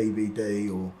get the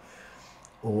DVD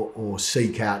or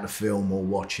seek out the film or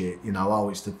watch it. You know, oh,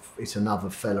 it's another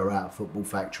fella out of Football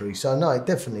Factory. So no, it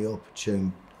definitely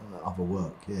opportune other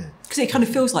work. Yeah, because it kind of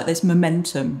feels like there's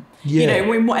momentum. Yeah. You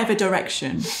know, in whatever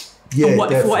direction. Yeah,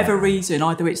 for whatever reason,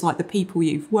 either it's like the people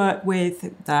you've worked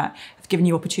with that have given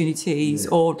you opportunities,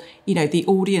 or you know the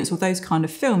audience, or those kind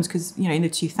of films. Because you know in the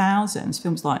 2000s,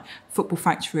 films like Football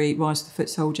Factory, Rise of the Foot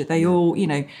Soldier, they all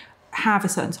have a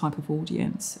certain type of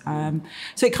audience.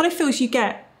 So it kind of feels you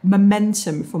get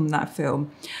momentum from that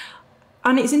film.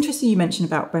 And it's interesting you mentioned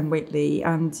about Ben Wheatley,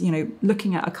 and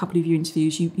looking at a couple of your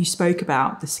interviews, you spoke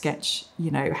about the sketch,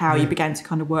 how you began to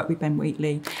kind of work with Ben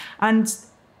Wheatley. And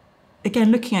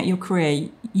again, looking at your career,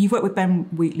 you've worked with Ben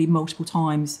Wheatley multiple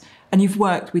times, and you've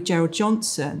worked with Gerald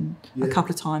Johnson a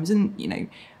couple of times. And,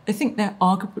 I think they're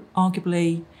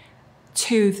arguably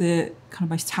two of the kind of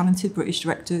most talented British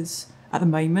directors at the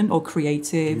moment, or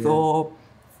creative,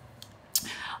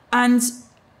 and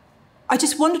I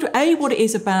just wondered, A, what it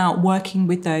is about working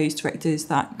with those directors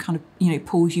that kind of,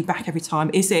 pulls you back every time.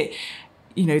 Is it,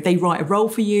 they write a role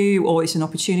for you, or it's an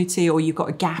opportunity, or you've got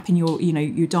a gap in your,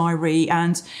 your diary?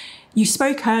 And you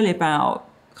spoke earlier about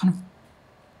kind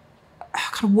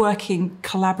of working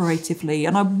collaboratively,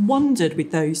 and I wondered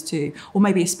with those two, or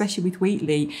maybe especially with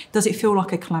Wheatley, does it feel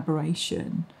like a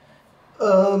collaboration?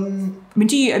 I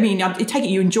take it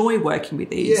you enjoy working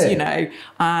with these,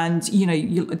 and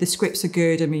the scripts are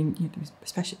good. I mean,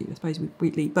 especially I suppose with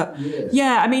Wheatley, but are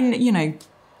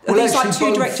these like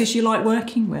two directors you like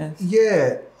working with?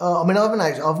 Yeah, I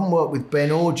haven't worked with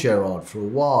Ben or Gerard for a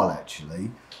while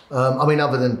actually.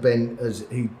 Other than Ben as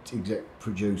he exec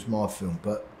produced my film,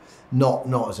 but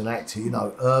not as an actor,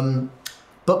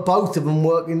 But both of them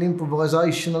work in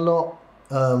improvisation a lot.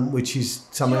 Which is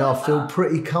something I feel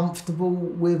pretty comfortable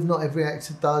with. Not every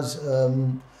actor does.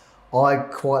 I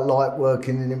quite like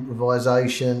working in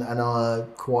improvisation, and I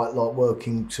quite like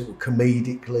working sort of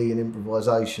comedically in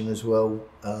improvisation as well.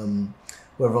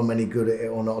 Whether I'm any good at it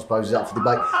or not, I suppose, is up for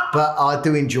debate. But I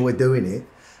do enjoy doing it,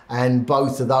 and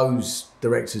both of those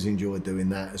directors enjoy doing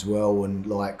that as well. And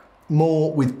like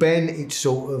more with Ben, it's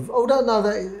sort of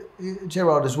that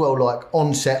Gerard as well. Like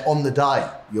on set, on the day,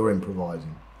 you're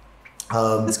improvising.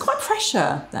 There's quite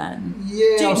pressure then.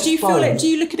 Yeah, do you feel it? Do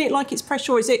you look at it like it's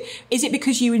pressure, or is it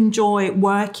because you enjoy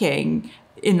working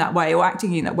in that way or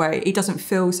acting in that way? It doesn't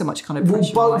feel so much kind of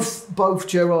pressure. Well, both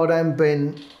Gerard and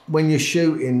Ben, when you're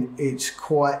shooting, it's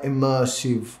quite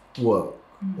immersive work,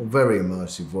 or very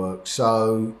immersive work.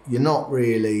 So you're not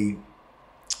really,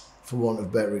 for want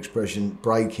of better expression,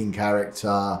 breaking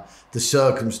character. The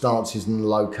circumstances and the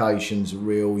locations are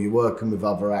real. You're working with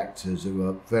other actors who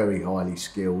are very highly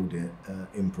skilled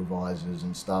improvisers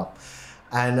and stuff.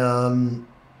 And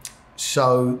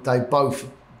so they both,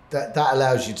 that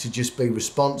allows you to just be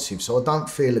responsive. So I don't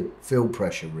feel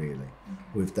pressure really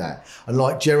with that. And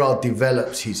like Gerard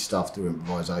develops his stuff through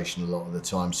improvisation a lot of the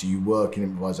time. So you work in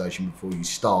improvisation before you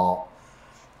start,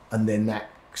 and then that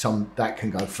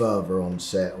can go further on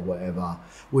set or whatever.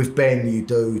 With Ben, you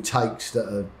do takes that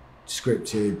are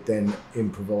scripted, then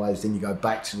improvised, then you go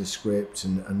back to the script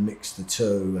and mix the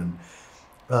two,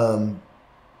 and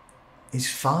it's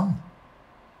fun.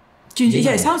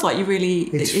 It sounds like you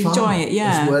really enjoy fun. It.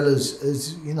 Yeah,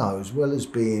 as well as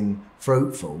being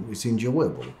fruitful, it's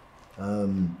enjoyable.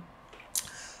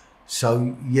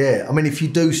 So yeah, if you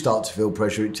do start to feel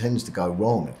pressure, it tends to go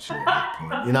wrong actually at that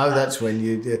point. That's when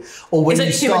or when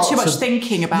you start too much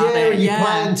thinking about it. You're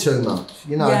playing too much. If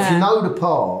you know the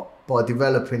part by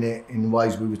developing it in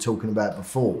ways we were talking about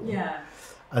before. Yeah.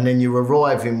 And then you're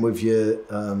arriving with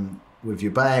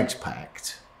your bags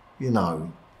packed,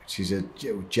 which is a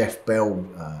Jeff Bell.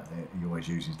 He always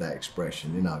uses that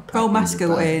expression, Roll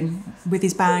Maskell in with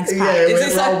his bags packed.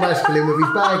 Yeah, roll Maskell in with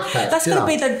his bag packed. That's going to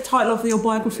be the title of your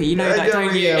biography, that,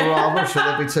 don't you? Yeah, well, I'm not sure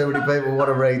there'll be too many people who want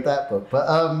to read that book, but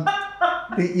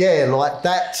like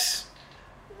that's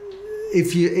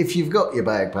if you've got your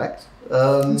bag packed.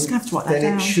 I'm just going to have to write that down.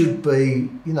 Then it should be,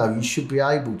 you should be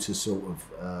able to sort of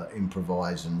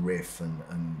improvise and riff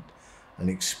and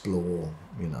explore,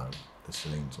 the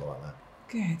scenes like that.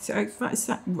 Good. So that's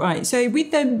that, right. So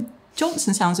with them,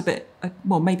 Johnson sounds a bit,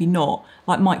 well, maybe not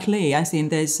like Mike Leigh, as in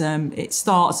there's it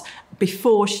starts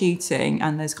before shooting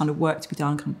and there's kind of work to be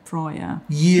done kind of prior.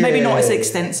 Yeah. Maybe not as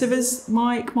extensive as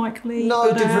Mike Leigh. No,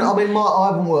 but, different. I mean, I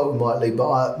haven't worked with Mike Leigh,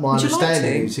 but my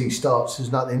understanding is he starts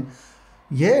as nothing.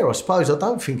 Yeah, I suppose. I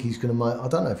don't think he's going to make. I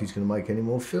don't know if he's going to make any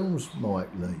more films, Mike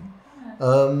Leigh.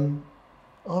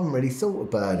 I haven't really thought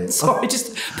about it. Sorry,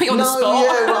 just put you on the spot.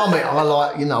 Yeah, well,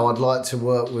 I mean, I'd like to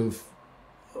work with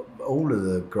all of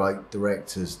the great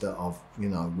directors that I've,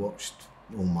 watched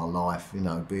all my life,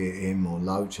 be it him or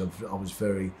Loach. I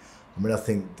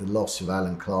think the loss of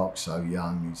Alan Clark so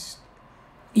young is...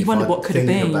 You wonder what could have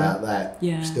been. About that,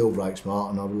 still breaks my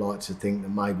heart, and I would like to think that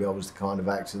maybe I was the kind of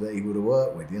actor that he would have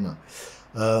worked with,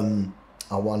 I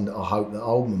hope that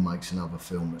Oldman makes another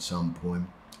film at some point.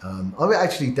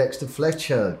 Actually, Dexter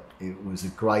Fletcher, it was a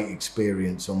great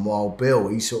experience on Wild Bill.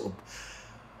 He sort of,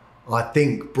 I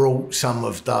think, brought some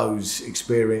of those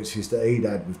experiences that he'd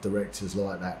had with directors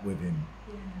like that with him.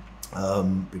 Yeah.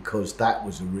 Because that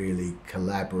was a really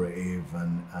collaborative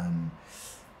and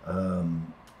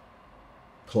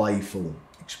playful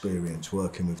experience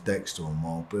working with Dexter on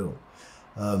Wild Bill.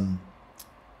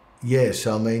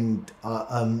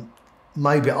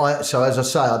 So as I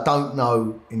say, I don't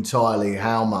know entirely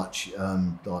how much,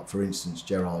 like for instance,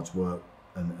 Gerard's work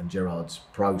and Gerard's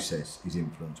process is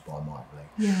influenced by Mike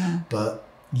Leigh. Yeah. But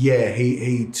yeah,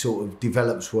 he sort of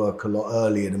develops work a lot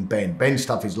earlier than Ben. Ben's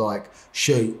stuff is like,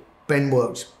 shoot. Ben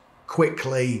works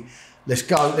quickly. Let's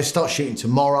go. Let's start shooting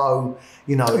tomorrow. If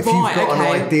you've got an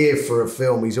idea for a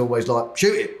film, he's always like,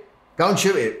 shoot it. Go and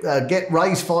shoot it.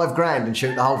 Raise $5,000 and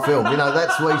shoot the whole film.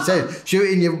 That's what he says. Shoot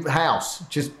it in your house.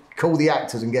 Just call the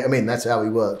actors and get them in. That's how he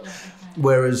works.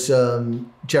 Whereas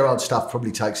Gerard's stuff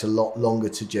probably takes a lot longer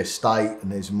to gestate,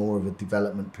 and there's more of a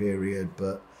development period.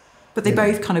 But they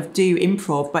both kind of do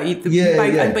improv, but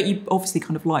but you obviously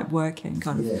kind of like working,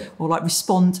 or like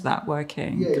respond to that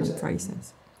working kind of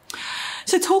process.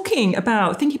 So thinking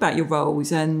about your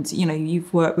roles, and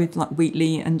you've worked with like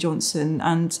Wheatley and Johnson,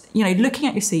 and looking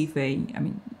at your CV, I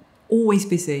mean, always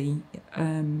busy.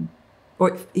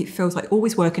 Or it feels like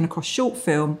always working across short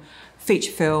film,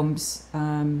 feature films,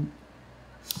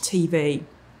 TV,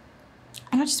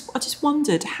 and I just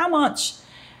wondered how much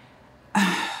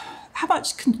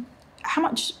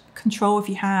control have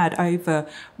you had over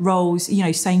roles?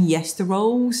 Saying yes to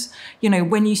roles.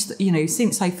 When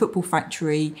since say Football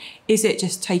Factory, is it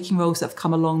just taking roles that have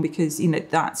come along because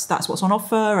that's what's on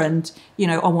offer, and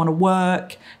I want to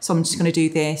work, so I'm just going to do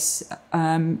this?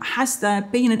 Has there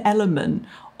been an element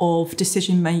of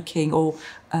decision making or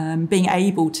being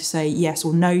able to say yes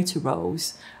or no to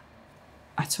roles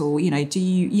at all? Do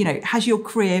you has your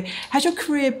career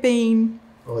been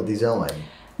by design?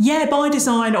 Yeah, by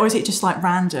design, or is it just like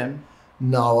random?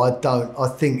 No, I don't. I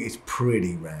think it's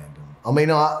pretty random. I mean,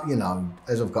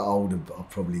 as I've got older, I've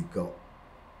probably got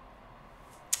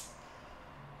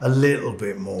a little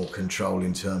bit more control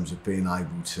in terms of being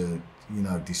able to,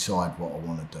 decide what I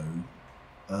want to do.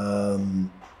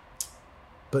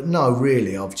 But no,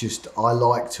 really, I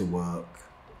like to work.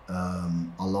 I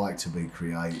like to be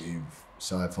creative.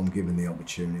 So if I'm given the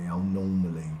opportunity, I'll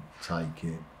normally take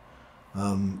it.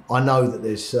 I know that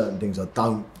there's certain things I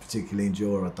don't particularly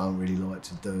enjoy or I don't really like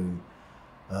to do.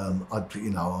 I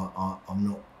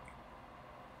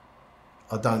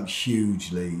don't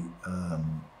hugely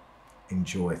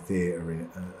enjoy theatre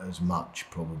as much,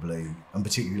 probably, and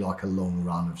particularly like a long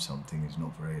run of something is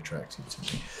not very attractive to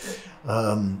me.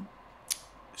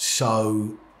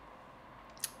 So,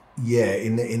 yeah,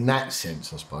 in that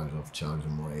sense, I suppose I've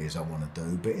chosen what it is I want to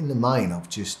do. But in the main, I've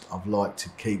liked to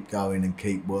keep going and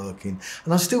keep working.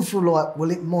 And I still feel like,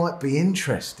 well, it might be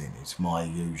interesting. It's my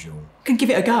usual. Can give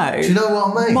it a go. Do you know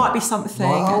what I mean? Might be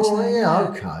something.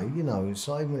 Okay.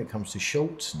 So even when it comes to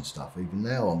shorts and stuff, even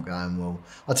now I'm going, well,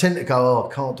 I tend to go,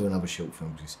 I can't do another short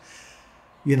film because,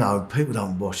 people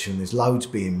don't watch them. There's loads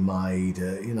being made.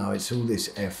 It's all this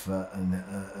effort and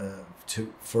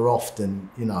for often,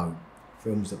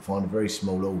 films that find a very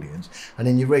small audience, and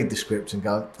then you read the script and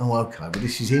go, oh, okay, well,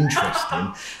 this is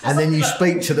interesting. And then you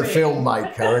speak to the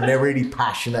filmmaker and they're really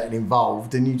passionate and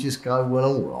involved, and you just go,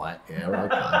 well, all right, yeah,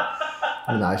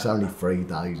 okay. It's only 3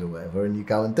 days or whatever, and you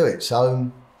go and do it.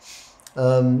 So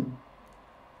I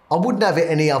wouldn't have it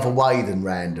any other way than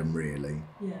random, really.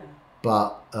 Yeah.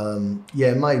 But,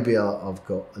 maybe I've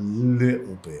got a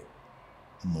little bit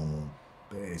more.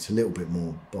 It's a little bit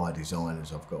more by design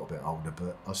as I've got a bit older,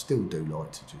 but I still do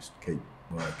like to just keep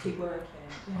working.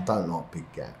 Yeah. I don't like big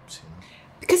gaps,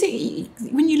 Because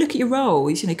when you look at your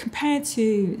roles, compared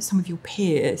to some of your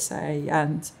peers, say,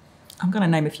 and I'm going to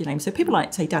name a few names. So people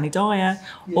like, say, Danny Dyer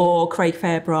or Craig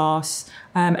Fairbrass,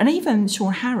 and even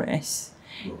Sean Harris.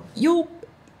 Right.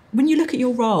 When you look at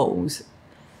your roles,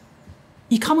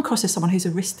 you come across as someone who's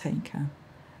a risk taker.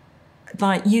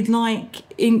 Like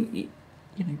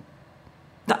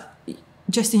that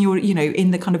just in your,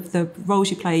 in the kind of the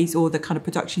roles you play or the kind of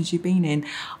productions you've been in.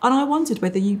 And I wondered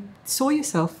whether you saw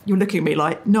yourself, you're looking at me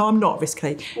like, no, I'm not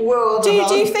risky. Well, do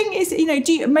you think it's,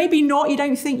 maybe not, you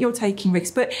don't think you're taking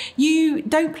risks, but you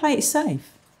don't play it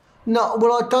safe? No,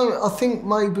 well, I don't. I think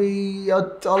maybe I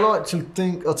like to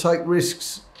think I take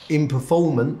risks in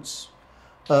performance.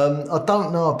 I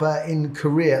don't know about in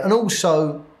career. And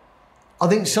also, I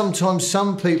think sometimes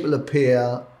some people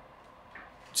appear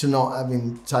to not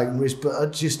having taken risks, but are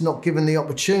just not given the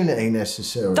opportunity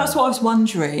necessarily. That's what I was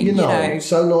wondering, you know.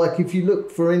 So, like, if you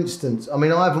look, for instance, I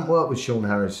mean, I haven't worked with Sean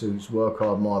Harris, whose work I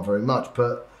admire very much,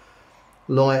 but,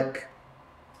 like,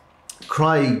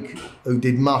 Craig, who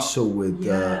did Muscle with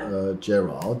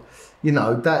Gerard,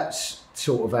 that's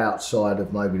sort of outside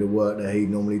of maybe the work that he'd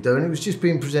normally do. And it was just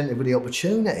being presented with the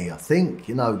opportunity, I think,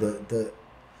 because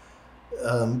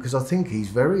I think he's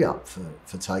very up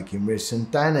for taking risks.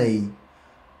 And Danny,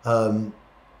 I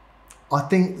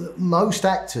think that most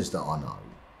actors that I know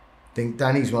think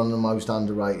Danny's one of the most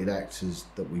underrated actors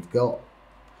that we've got.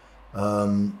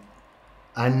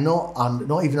 And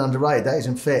not even underrated, that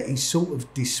isn't fair. He's sort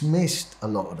of dismissed a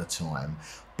lot of the time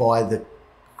by the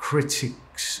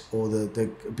critics or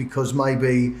because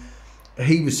maybe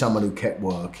he was someone who kept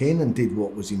working and did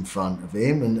what was in front of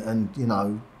him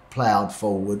and ploughed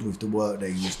forward with the work that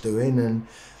he was doing, and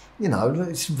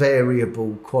it's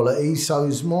variable quality. So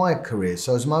is my career,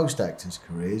 so is most actors'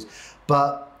 careers.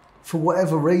 But for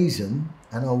whatever reason,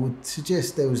 and I would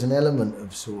suggest there was an element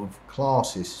of sort of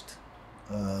classist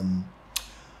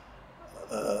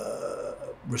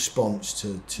response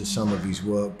to some of his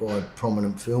work by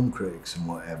prominent film critics and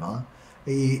whatever.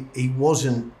 He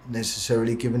wasn't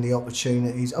necessarily given the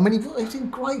opportunities. I mean, he did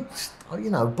great,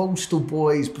 Bolstall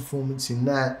Boy's performance in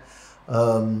that.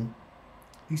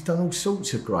 He's done all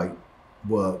sorts of great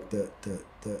work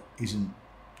that isn't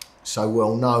so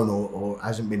well known or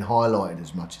hasn't been highlighted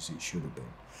as much as it should have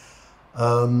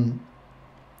been.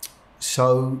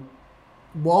 So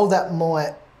while that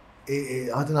might,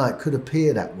 I don't know, it could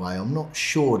appear that way, I'm not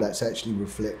sure that's actually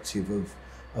reflective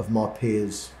of my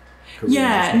peers' careers.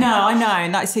 Yeah, no, I know,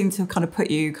 and that seemed to kind of put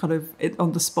you kind of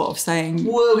on the spot of saying...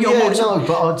 Well, but I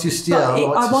just, I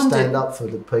like to stand up for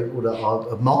the people that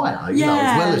I admire, as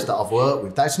well as that I've worked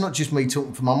with. That's not just me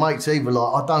talking for my mates either.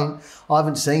 Like, I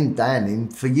haven't seen Dan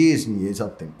for years and years. I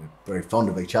think we're very fond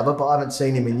of each other, but I haven't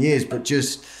seen him in years, but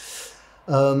just...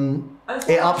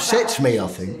 it upsets me, I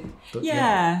think. But,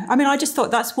 I mean, I just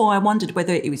thought that's why I wondered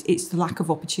whether it's the lack of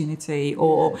opportunity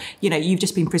or, you've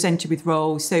just been presented with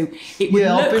roles. So it would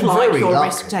look like you're a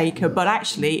risk taker, but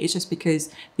actually it's just because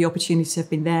the opportunities have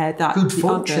been there. That good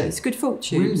fortune. It's good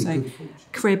fortune. Really so good fortune.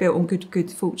 Career built on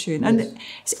good fortune. Yes. And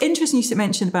it's interesting you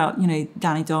mentioned about,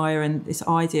 Danny Dyer and this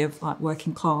idea of like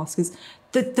working class, because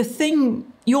the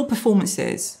thing, your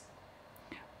performances,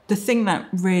 the thing that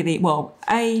really,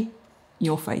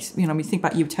 your face, when you think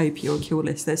about Utopia or Cure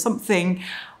List, there's something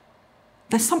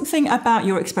about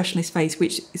your expressionless face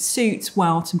which suits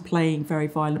well to playing very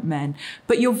violent men,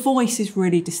 but your voice is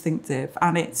really distinctive,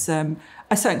 and it's a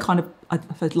certain kind of,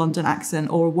 I've heard, London accent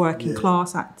or a working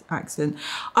class accent.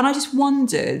 And I just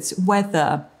wondered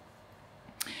whether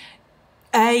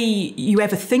you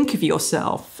ever think of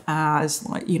yourself as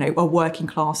like, a working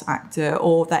class actor,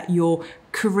 or that your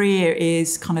career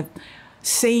is kind of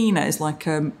seen as like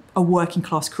a working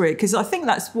class career, because I think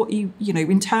that's what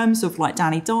in terms of like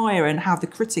Danny Dyer and how the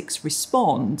critics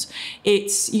respond,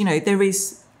 it's there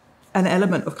is an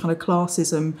element of kind of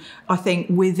classism, I think,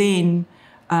 within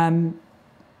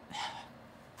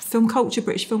film culture,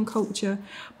 British film culture.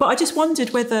 But I just wondered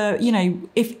whether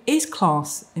is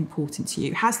class important to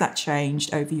you? Has that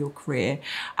changed over your career?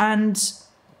 And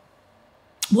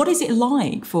what is it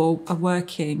like for a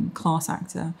working class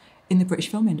actor in the British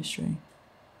film industry?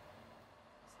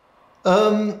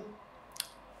 So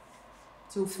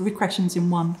 3 questions in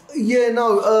one.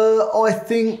 I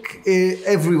think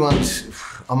everyone's,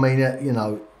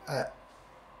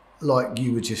 like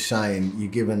you were just saying, you're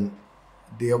given,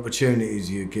 the opportunities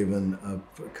you're given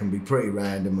can be pretty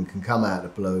random and can come out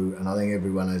of the blue, and I think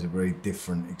everyone has a very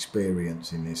different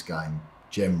experience in this game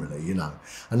generally,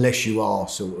 unless you are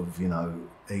sort of,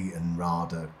 Eton,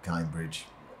 RADA, Cambridge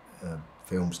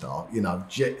film star,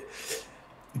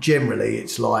 generally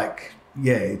it's like,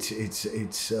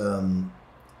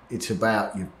 it's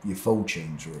about your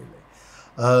fortunes really.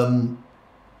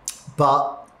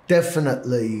 But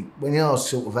definitely, when you ask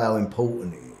sort of how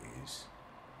important it is,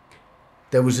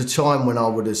 there was a time when I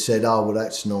would have said, oh, well,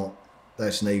 that's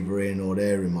neither here nor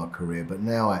there in my career. But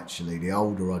now, actually, the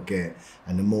older I get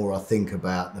and the more I think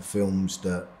about the films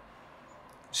that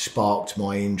sparked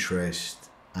my interest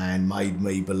and made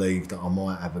me believe that I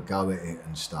might have a go at it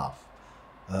and stuff.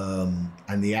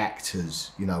 And the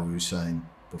actors, you know, we were saying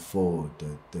before,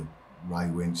 the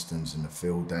Ray Winstons and the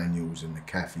Phil Daniels and the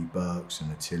Kathy Burkes and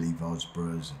the Tilly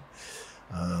Vosboroughs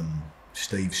and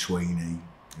Steve Sweeney,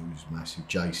 who was massive,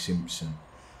 Jay Simpson.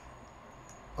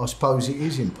 I suppose it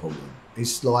is important.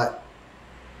 It's like,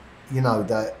 you know,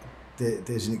 that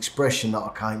there's an expression that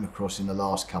I came across in the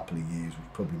last couple of years,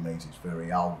 which probably means it's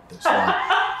very old. That's like,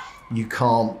 you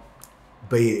can't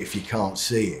be it if you can't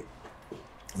see it,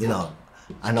 you know.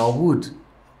 And I would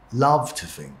love to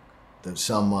think that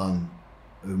someone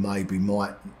who maybe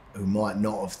might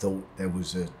not have thought there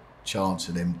was a chance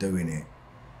of them doing it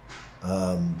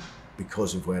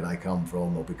because of where they come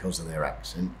from or because of their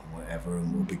accent or whatever, or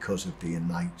because of the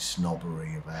innate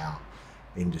snobbery of our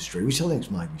industry, which I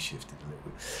think's maybe shifted a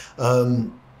little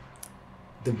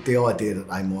bit. The idea that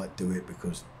they might do it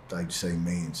because they'd seen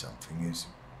me in something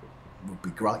would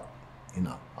be great. You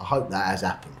know, I hope that has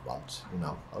happened once. You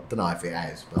know, I don't know if it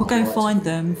has. But we'll go and find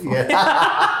them. Yeah,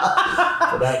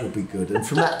 but that would be good. And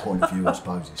from that point of view, I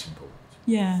suppose it's important.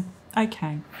 Yeah.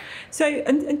 Okay. So,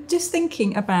 and just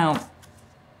thinking about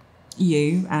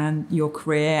you and your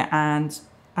career, and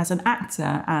as an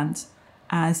actor, and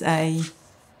as a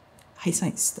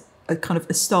kind of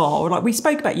a star, like we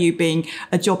spoke about you being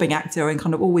a jobbing actor and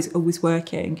kind of always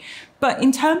working, but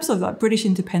in terms of like British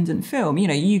independent film, you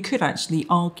know, you could actually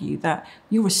argue that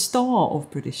you're a star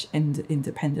of British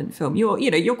independent film.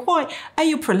 You're quite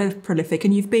prolific,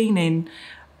 and you've been in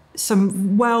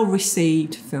some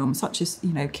well-received films such as,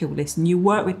 you know, Kill List, and you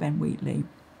work with Ben Wheatley.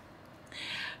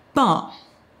 But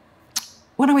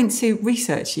when I went to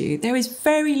research you, there is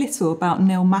very little about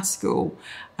Neil Maskell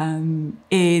from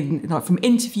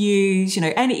interviews, you know,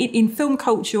 in film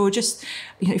culture, or just,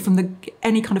 you know, from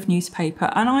any kind of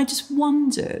newspaper. And I just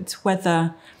wondered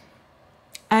whether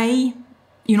A,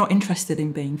 you're not interested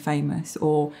in being famous,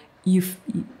 or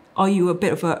are you a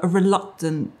bit of a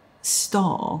reluctant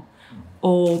star,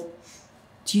 or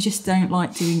do you just don't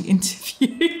like doing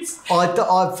interviews?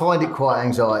 I find it quite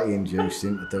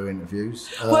anxiety-inducing to do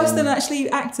interviews. Worse than actually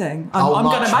acting, I'm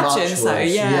going to imagine. So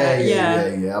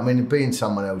yeah. I mean, being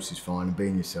someone else is fine, and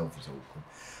being yourself is awkward.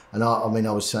 And I mean,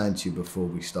 I was saying to you before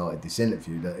we started this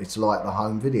interview that it's like the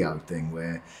home video thing,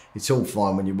 where it's all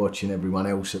fine when you're watching everyone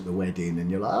else at the wedding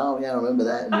and you're like, oh yeah, I remember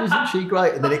that, and isn't she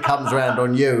great? And then it comes around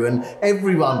on you and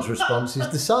everyone's response is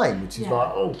the same, which is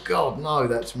like, oh God, no,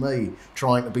 that's me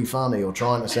trying to be funny or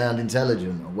trying to sound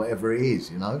intelligent or whatever it is,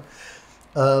 you know.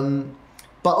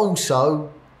 But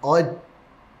also, I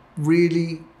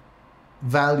really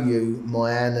value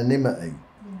my anonymity.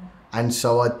 And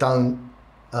so I don't,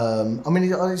 I mean,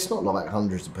 it's not like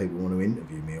hundreds of people want to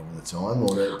interview me all the time.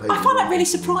 Or that people I find that really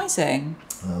surprising.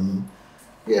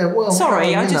 Yeah, well,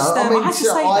 sorry, I had to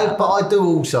say that. But I do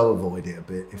also avoid it a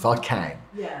bit if I can.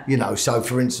 Yeah. You know, so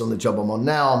for instance, on the job I'm on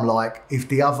now, I'm like, if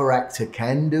the other actor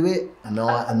can do it and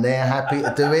they're happy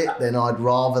to do it, then I'd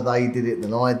rather they did it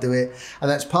than I do it.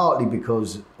 And that's partly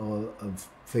because of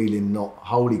feeling not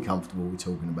wholly comfortable with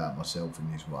talking about myself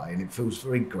in this way, and it feels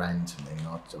very grand to me, and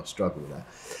I struggle with that.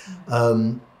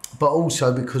 But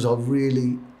also because I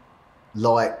really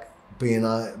like being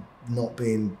not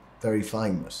being very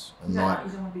famous, and you don't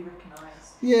want to be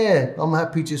recognised. Yeah, I'm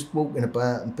happy just walking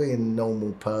about and being a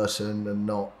normal person and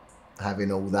not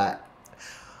having all that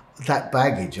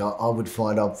baggage. I would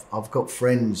find I've got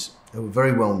friends who are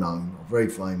very well known, or very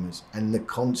famous, and the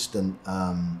constant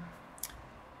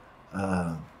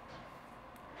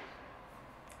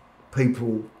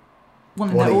people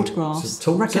wanting their autographs,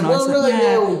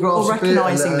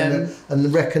 recognising them,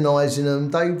 and recognising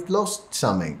them. They've lost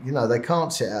something. You know, they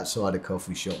can't sit outside a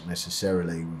coffee shop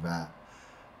necessarily without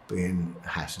being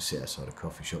has to sit outside a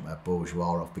coffee shop. How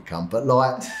bourgeois I've become, but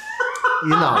like. You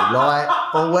know, like,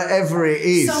 or whatever it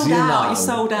is, You're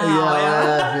sold out.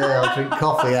 Yeah, I drink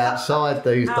coffee outside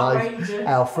these days,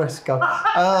 al fresco.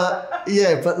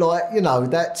 Yeah, but like, you know,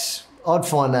 I'd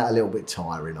find that a little bit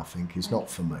tiring, I think. It's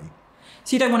not for me.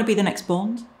 So you don't want to be the next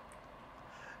Bond?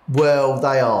 Well,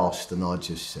 they asked, and I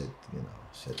just said, no.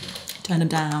 Turn them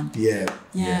down.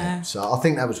 Yeah. So I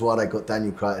think that was why they got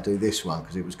Daniel Craig to do this one,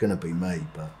 because it was going to be me,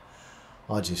 but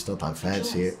I don't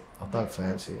fancy it. I don't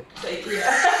fancy it.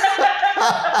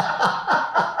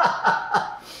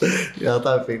 Yeah, I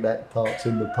don't think that part's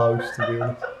in the post, to be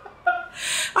honest.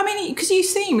 I mean, because you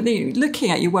seem,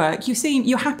 looking at your work,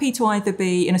 you're happy to either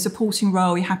be in a supporting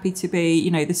role, you're happy to be,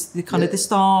 you know, the kind of the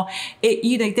star.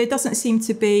 You know, there doesn't seem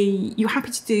to be, you're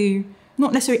happy to do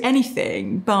not necessarily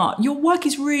anything, but your work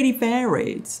is really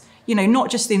varied. You know, not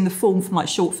just in the form from like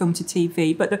short film to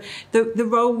TV, but the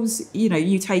roles, you know,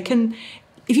 you take. And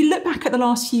if you look back at the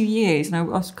last few years, and I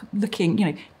was looking, you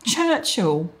know,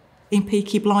 Churchill in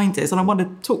Peaky Blinders, and I want to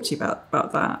talk to you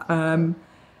about that.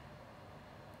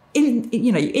 In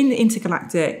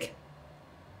Intergalactic,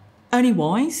 Only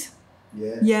Wise,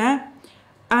 yeah,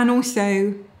 and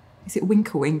also is it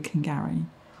Winkle in Gary?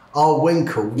 Oh,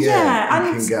 Winkle,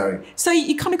 and Gary. So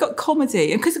you kind of got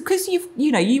comedy, and because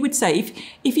you would say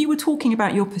if you were talking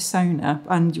about your persona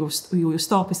and your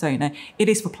star persona, it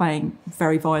is for playing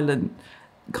very violent,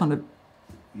 kind of,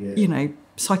 you know,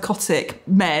 psychotic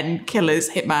men, killers,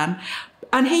 hitman,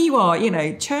 and here you are, you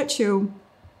know, Churchill,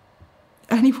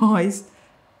 Only Wise,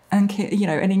 and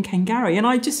in Ken Gary, and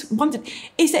I just wondered,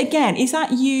 is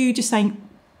that you just saying,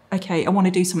 okay, I want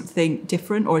to do something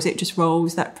different, or is it just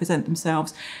roles that present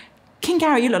themselves? King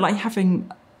Gary, you look like you're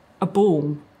having a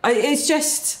ball. It's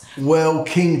just... Well,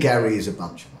 King Gary is a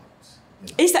bunch of roles. You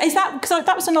know. Is that because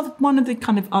that was one of the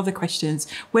kind of other questions,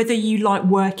 whether you like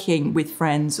working with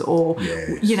friends or,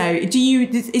 you know,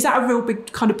 is that a real big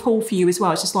kind of pull for you as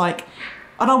well? It's just like,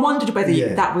 and I wondered whether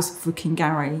that was for King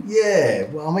Gary. Yeah,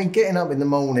 well, I mean, getting up in the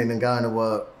morning and going to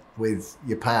work with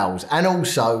your pals, and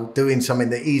also doing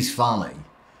something that is funny.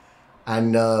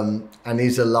 And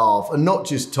is a laugh, and not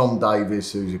just Tom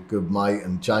Davis, who's a good mate,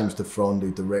 and James DeFrond,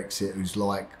 who directs it, who's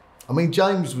like, I mean,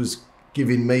 James was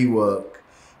giving me work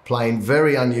playing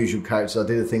very unusual characters. I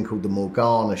did a thing called the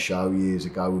Morgana Show years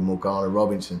ago with Morgana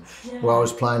Robinson, where I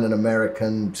was playing an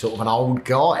American, sort of an old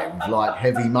guy with like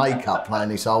heavy makeup, playing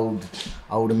this old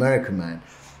American man.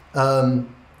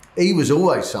 He was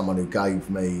always someone who gave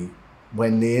me,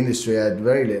 when the industry had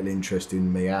very little interest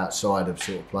in me outside of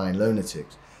sort of playing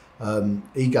lunatics,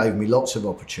 he gave me lots of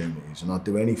opportunities, and I'd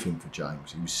do anything for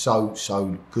James. He was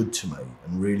so good to me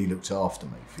and really looked after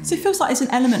me. So it feels like it's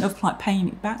an element of like paying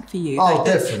it back for you. Oh, like,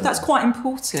 definitely. That's quite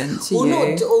important to you. Well,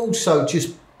 not also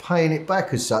just paying it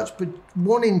back as such, but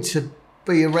wanting to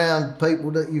be around people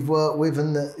that you've worked with,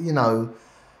 and that, you know,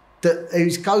 that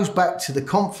it goes back to the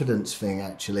confidence thing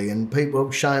actually, and people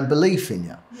showing belief in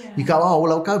you. Yeah. You go, oh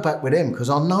well, I'll go back with them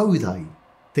because I know they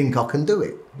think I can do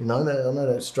it. You know, I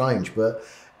know that's strange, but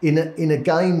in a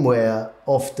game where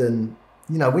often,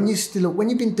 you know, when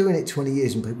you've been doing it 20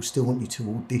 years and people still want you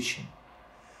to audition,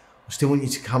 or still want you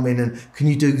to come in and can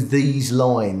you do these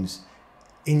lines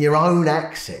in your own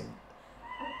accent,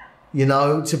 you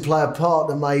know, to play a part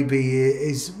that maybe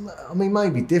is, I mean,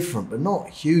 maybe different, but not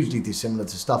hugely dissimilar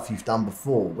to stuff you've done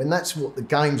before. When that's what the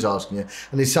game's asking you,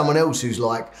 and there's someone else who's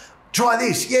like, try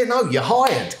this, yeah, no, you're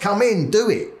hired, come in, do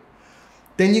it.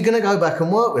 Then you're going to go back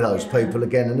and work with those people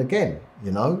again and again,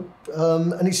 you know?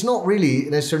 And it's not really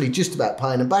necessarily just about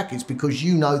paying them back. It's because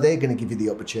you know they're going to give you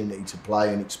the opportunity to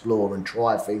play and explore and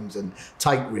try things and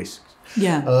take risks.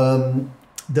 Yeah.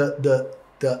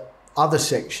 That other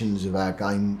sections of our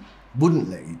game wouldn't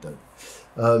let you do.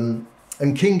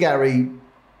 And King Gary,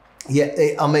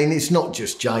 I mean, it's not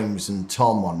just James and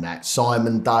Tom on that.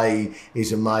 Simon Day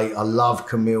is a mate. I love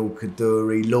Camille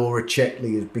Kaduri. Laura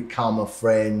Chetley has become a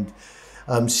friend.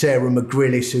 Sarah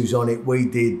McGrillis, who's on it, we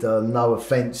did No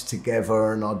Offence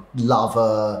together, and I love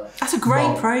her. That's a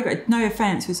great programme. No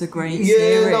Offence was a great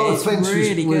series. No Offence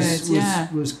really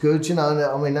was good. You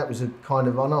know, I mean, that was a kind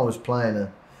of, I know I was playing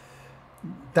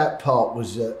that part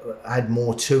was had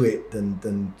more to it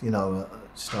than you know,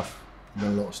 stuff, a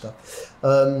lot of stuff.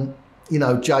 You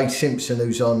know, Jay Simpson,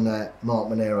 who's on that, Mark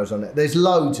Monero's on that. There's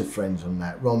loads of friends on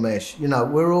that. Ramesh, you know,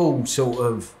 we're all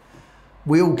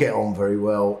we all get on very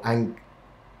well, and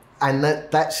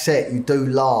that set, you do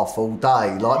laugh all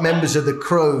day. Like members of the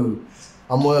crew,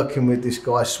 I'm working with this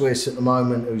guy Swiss at the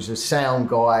moment, who's a sound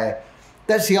guy.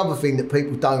 That's the other thing that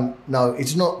people don't know.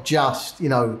 It's not just, you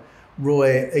know,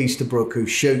 Roy Easterbrook, who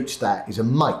shoots that, is a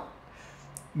mate.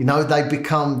 You know, they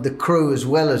become the crew as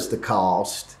well as the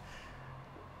cast.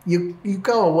 You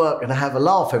go to work and have a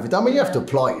laugh every day. I mean, you have to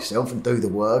apply yourself and do the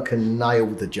work and nail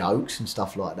the jokes and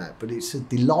stuff like that. But it's a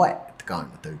delight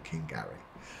going to do King Gary.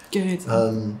 Good.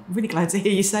 I'm really glad to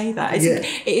hear you say that.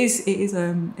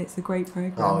 It's a great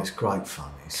programme. Oh, it's great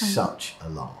fun. It's such a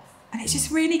laugh. And it's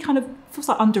just really kind of feels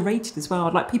like underrated as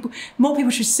well. Like more people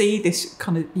should see this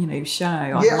kind of, you know,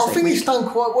 show. Yeah, I think it's done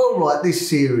quite well, like this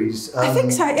series. I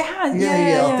think so. It has.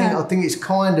 I think it's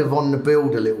kind of on the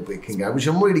build a little bit, King Gary, which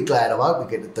I'm really glad. I hope we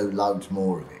get to do loads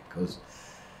more of it because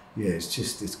yeah,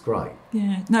 it's great.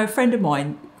 Yeah. No, a friend of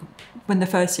mine, when the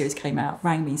first series came out,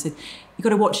 rang me and said, "You got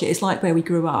to watch it. It's like where we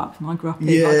grew up." And I grew up in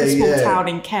like a small town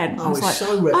in Kent. Oh, I was it's like,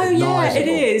 so "Oh yeah, it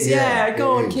recognisable. is. Yeah,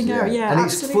 go on, King Harry. Yeah, and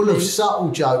absolutely. it's full of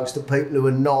subtle jokes that people who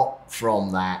are not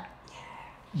from that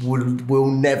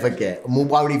will never get and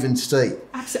won't even see.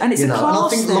 Absolutely. And it's a class and I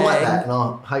think thing. like that, and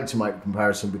I hate to make a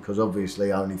comparison because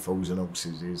obviously Only Fools and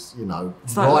Horses is,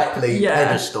 It's rightly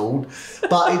pedestaled,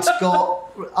 but it's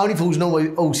got, Only Fools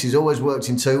and Horses always worked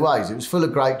in two ways. It was full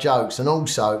of great jokes, and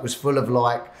also it was full of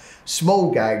like small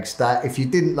gags that if you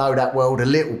didn't know that world a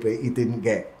little bit, you didn't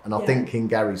get. And I think King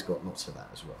Gary's got lots of that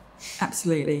as well.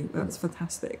 Absolutely. That's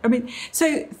fantastic. I mean,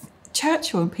 so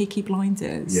Churchill and Peaky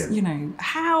Blinders,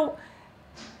 how...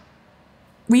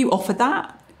 Were you offered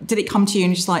that? Did it come to you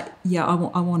and just like, yeah,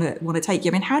 I want to take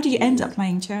you? I mean, how did you end up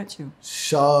playing Churchill?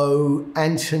 So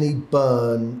Anthony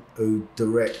Byrne, who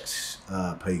directs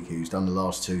Peaky, who's done the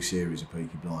last two series of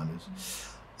Peaky Blinders,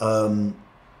 I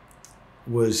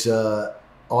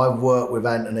worked with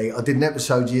Anthony. I did an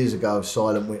episode years ago of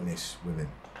Silent Witness with him.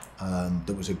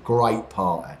 That was a great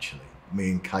part, actually.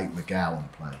 Me and Kate McGowan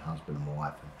playing husband and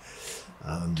wife.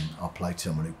 I played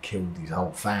someone who killed his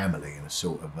whole family in a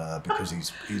sort of because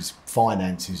his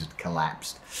finances had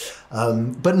collapsed,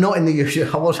 but not in the usual.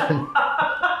 I wasn't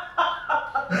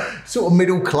sort of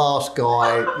middle class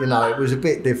guy, It was a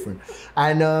bit different,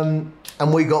 and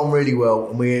we got on really well,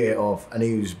 and we hit it off. And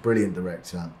he was a brilliant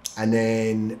director. And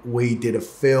then we did a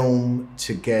film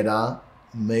together.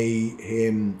 Me,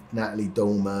 him, Natalie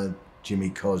Dormer,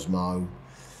 Jimmy Cosmo.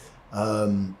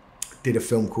 Did a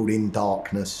film called In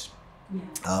Darkness.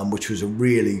 Which was a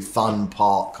really fun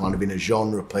part, kind of in a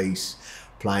genre piece,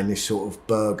 playing this sort of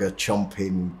burger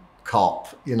chomping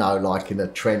cop, like in a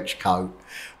trench coat,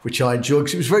 which I enjoyed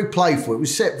because it was very playful. It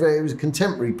was a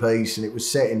contemporary piece, and it was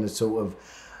set in a sort of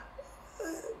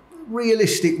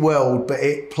realistic world, but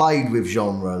it played with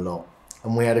genre a lot,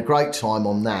 and we had a great time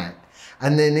on that.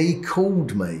 And then he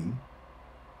called me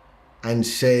and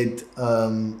said,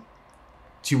 "Do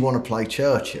you want to play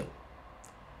Churchill?"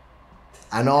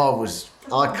 And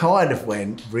I kind of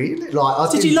went, really? Did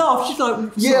you laugh? She's like,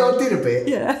 sorry. Yeah, I did a bit.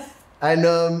 Yeah. And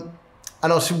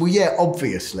I said, well, yeah,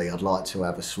 obviously I'd like to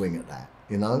have a swing at that,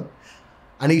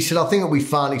 And he said, I think it'll be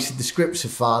fun. He said, the scripts are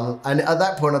fun. And at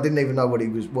that point, I didn't even know what he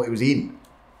was in.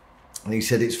 And he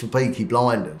said, it's for Peaky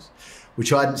Blinders,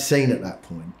 which I hadn't seen at that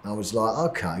point. I was like,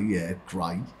 okay, yeah,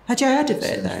 great. Had you heard of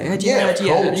it, though? Had you heard? Of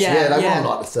course. Yeah, they were on Yeah.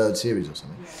 like the third series or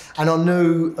something. Yeah. And I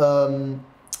knew,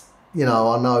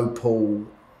 I know Paul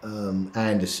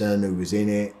Anderson, who was in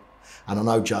it, and I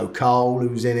know Joe Cole, who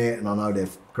was in it, and I know they're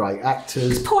great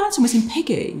actors. Paul Anderson was in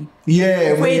Piggy.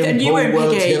 Yeah, and you were in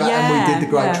Piggy, and we did the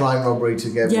Great Train Robbery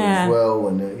together as well,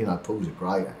 and Paul's a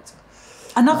great actor.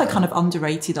 Another kind of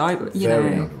underrated, very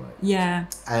underrated. Yeah.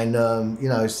 And,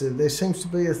 so there seems to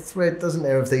be a thread, doesn't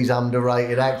there, of these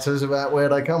underrated actors about where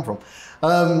they come from.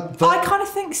 But I kind of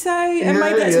think so, and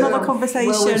maybe that's another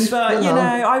conversation. I'm kind of.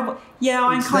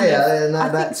 I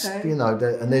think so.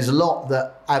 And there's a lot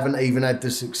that haven't even had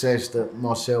the success that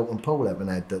myself and Paul haven't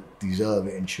had that deserve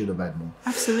it and should have had more.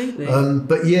 Absolutely.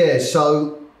 But yeah,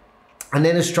 so, and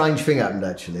then a strange thing happened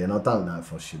actually, and I don't know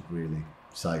if I should really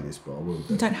say this, but I will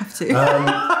do. You don't have to.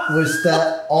 Was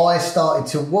that I started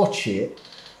to watch it,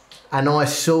 and I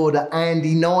saw that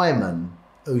Andy Nyman,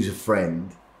 who's a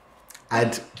friend,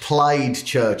 had played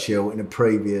Churchill in a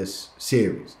previous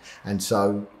series. And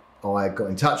so I got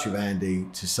in touch with Andy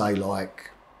to say,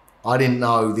 like, I didn't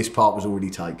know this part was already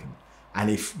taken. And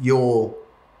if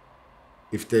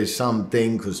there's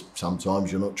something, because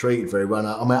sometimes you're not treated very well.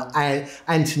 I mean,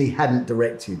 Anthony hadn't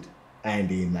directed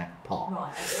Andy in that part.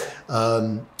 Right.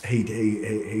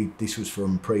 This was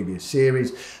from previous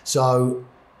series. So,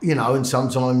 and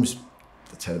sometimes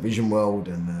the television world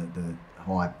and the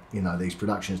high, these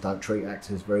productions don't treat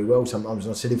actors very well sometimes.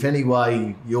 And I said, if any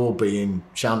way you're being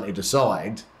shunted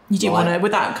aside, you didn't want to,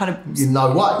 with that kind of...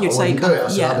 No way, you'd I say, wouldn't do it. I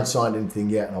said, I haven't signed anything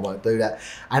yet and I won't do that.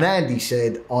 And Andy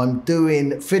said, I'm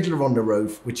doing Fiddler on the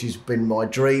Roof, which has been my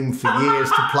dream for years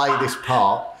to play this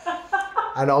part.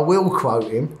 And I will quote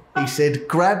him. He said,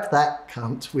 grab that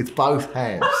cunt with both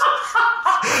hands.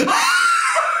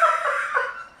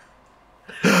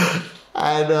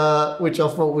 And which I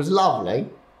thought was lovely.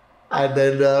 And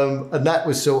then, and that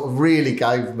was sort of really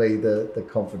gave me the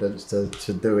confidence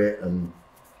to do it. And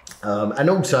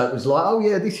also it was like, oh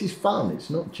yeah, this is fun. It's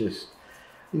not just,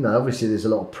 you know, obviously there's a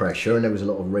lot of pressure and there was a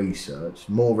lot of research,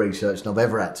 more research than I've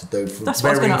ever had to do for That's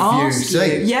what very I was going to few ask you.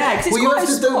 scenes. Yeah, because it's well, you quite have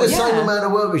to do sport, the same amount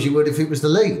of work as you would if it was the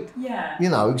lead. Yeah. You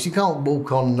know, because you can't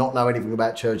walk on, not know anything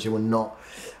about Churchill and not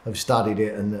have studied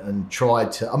it and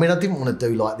tried to. I mean, I didn't want to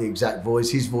do like the exact voice.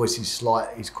 His voice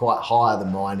is quite higher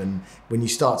than mine, and when you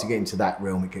start to get into that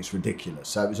realm, it gets ridiculous.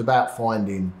 So it was about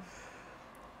finding,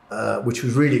 which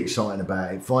was really exciting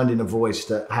about it, finding a voice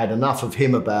that had enough of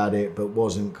him about it, but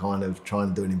wasn't kind of trying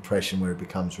to do an impression where it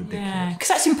becomes ridiculous. Yeah, because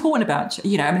that's important about,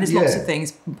 you know, I mean, there's lots of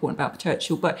things important about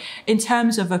Churchill, but in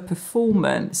terms of a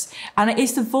performance, and it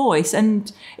is the voice,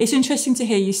 and it's interesting to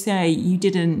hear you say you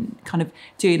didn't kind of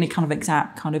do any kind of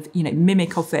exact kind of, you know,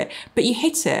 mimic of it, but you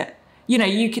hit it. You know,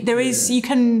 you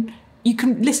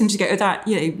can listen to go that,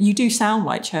 you know, you do sound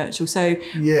like Churchill. So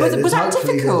was that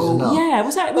difficult? Yeah,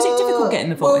 was it difficult getting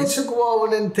the voice? Well, it took a while,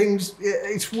 and then things.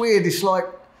 It's weird. It's like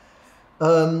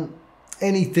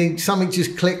anything. Something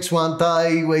just clicks one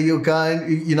day where you're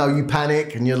going. You know, you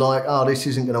panic and you're like, oh, this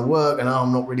isn't going to work, and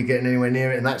I'm not really getting anywhere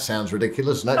near it, and that sounds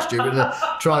ridiculous, and that's stupid. And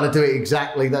trying to do it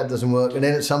exactly, that doesn't work. And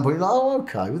then at some point, you're like, oh,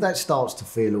 okay, well, that starts to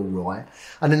feel all right.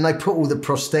 And then they put all the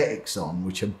prosthetics on,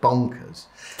 which are bonkers.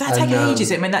 That take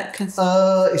ages. I mean, that. It's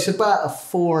about a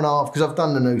 4.5, because I've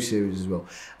done the new series as well,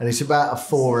 and it's about a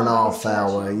 4.5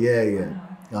 hour. Yeah.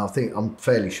 No, I think I'm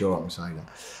fairly sure I can say that.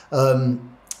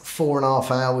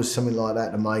 4.5 hours, something like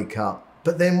that, to make up.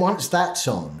 But then once that's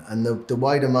on, and the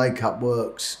way the makeup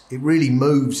works, it really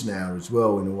moves now as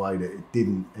well in a way that it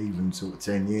didn't even sort of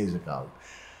 10 years ago.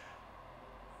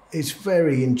 It's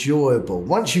very enjoyable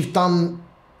once you've done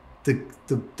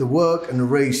the work and the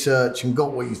research and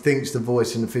got what you think is the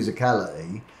voice and the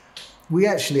physicality. We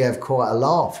actually have quite a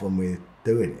laugh when we're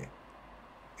doing it.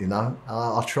 You know,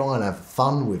 I try and have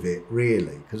fun with it,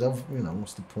 really, because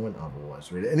what's the point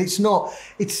otherwise, really? And it's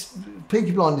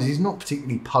Peaky Blinders is not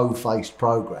particularly po-faced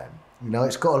program. You know,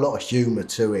 it's got a lot of humour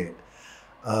to it,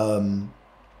 and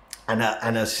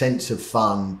a sense of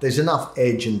fun. There's enough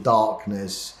edge and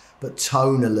darkness, but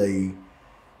tonally,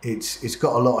 it's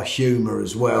got a lot of humour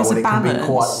as well, and it can be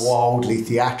quite wildly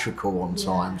theatrical on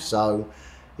times. So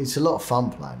it's a lot of fun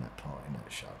playing that part in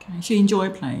that show. Okay. So you enjoy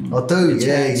playing? I do,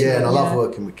 yeah, and I love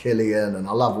working with Killian, and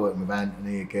I love working with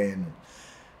Anthony again. And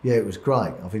yeah, it was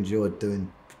great. I've enjoyed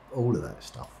doing all of that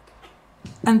stuff.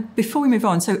 And before we move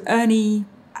on, so Ernie,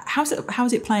 how's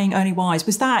it playing Ernie Wise?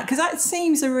 Was that, because that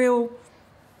seems a real,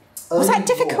 was that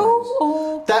difficult?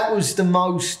 Or? That was the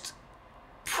most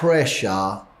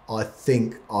pressure I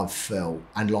think I've felt,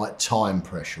 and like time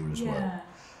pressure as well,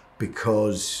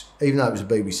 because even though it was a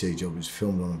BBC job, it was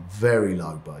filmed on a very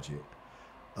low budget,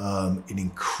 an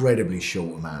incredibly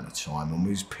short amount of time, and it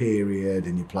was period,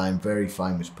 and you're playing very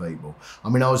famous people. I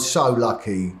mean, I was so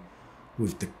lucky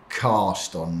with the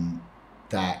cast on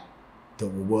that were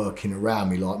working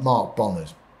around me, like Mark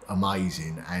Bonner's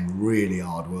amazing and really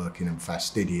hard working and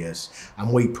fastidious,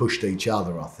 and we pushed each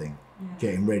other, I think.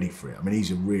 Getting ready for it. I mean, he's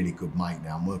a really good mate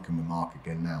now. I'm working with Mark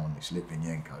again now on this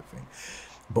Litvinenko thing.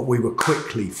 But we were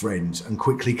quickly friends and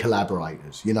quickly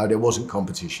collaborators. You know, there wasn't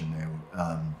competition there.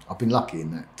 I've been lucky in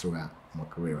that throughout my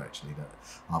career, actually, that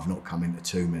I've not come into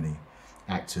too many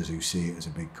actors who see it as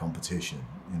a big competition.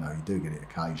 You know, you do get it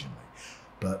occasionally,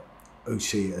 but who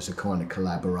see it as a kind of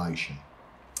collaboration.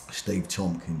 Steve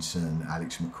Tompkinson,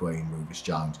 Alex McQueen, Rufus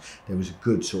Jones. There was a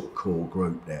good sort of core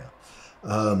group there.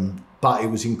 But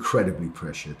it was incredibly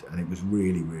pressured, and it was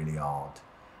really, really hard.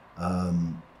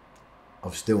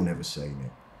 I've still never seen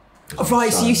it. Oh,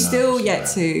 right, so you still yet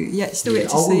to see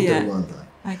it. I will do one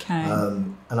day. Okay.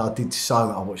 And I did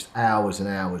I watched hours and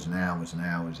hours and hours and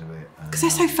hours of it. Because they're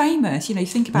so famous, you know, you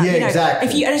think about it.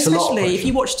 Exactly. And especially if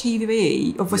you watch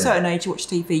TV, or for a certain age you watch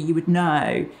TV, you would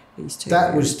know these two.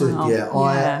 That was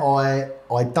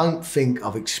I don't think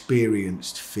I've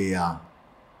experienced fear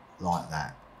like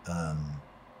that.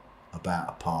 About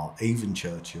a part, even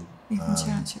Churchill.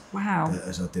 Wow.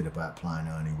 As I did about playing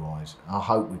Ernie Wise. I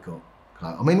hope we got.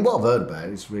 I mean, what I've heard about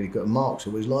it is really good. And Mark's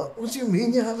always like, "What do you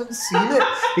mean you haven't seen it?"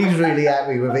 He's really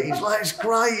happy with it. He's like, "It's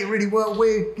great. It really worked.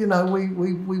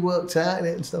 We worked out in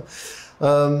it and stuff."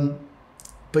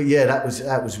 But yeah, that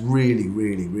was really,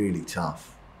 really, really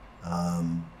tough.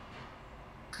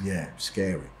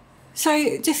 Scary.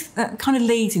 So just kind of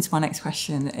leads into my next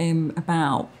question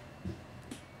about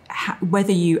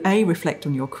whether you reflect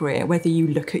on your career, whether you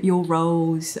look at your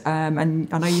roles, and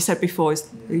I know you said before,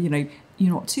 you know,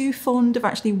 you're not too fond of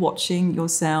actually watching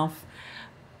yourself.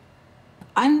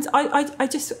 And I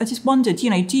just wondered, you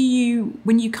know, do you,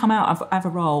 when you come out of a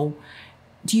role,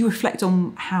 do you reflect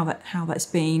on how that's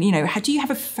been? You know, do you have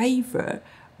a favourite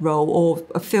role or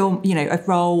a film, you know, a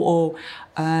role or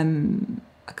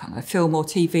a a kind of film or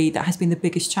TV that has been the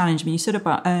biggest challenge? I mean, you said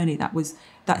about Ernie,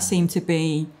 that seemed to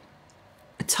be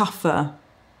a tougher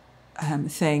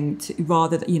thing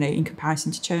rather than, in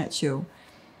comparison to Churchill.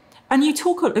 And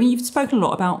you've spoken a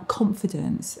lot about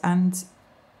confidence, and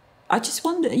I just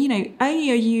wonder, are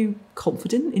you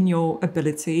confident in your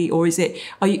ability, or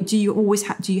do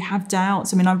you have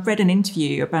doubts? I mean, I've read an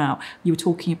interview you were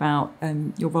talking about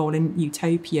your role in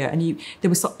Utopia, and there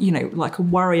was, like a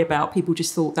worry about people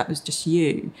just thought that was just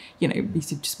you, you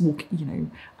should just walk,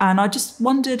 and I just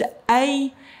wondered,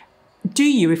 do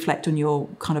you reflect on your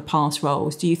kind of past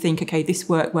roles? Do you think, okay, this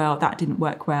worked well, that didn't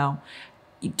work well?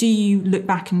 Do you look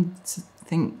back and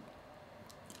think,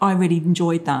 I really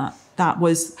enjoyed that? That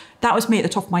was me at the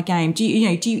top of my game. Do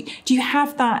you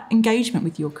have that engagement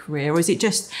with your career, or is it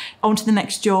just on to the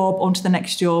next job, on to the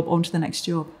next job, on to the next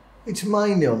job? It's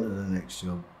mainly on to the next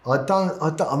job. I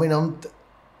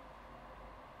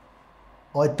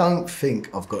don't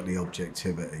think I've got the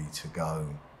objectivity to go,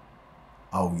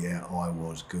 oh yeah, I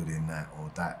was good in that,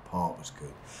 or that part was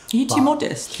good. Are you too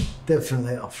modest?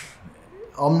 Definitely. I've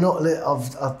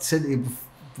said to you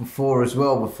before as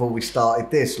well, before we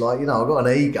started this, like, I've got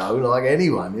an ego like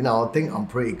anyone, I think I'm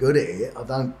pretty good at it. I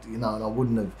don't, and I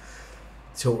wouldn't have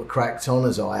sort of cracked on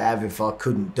as I have if I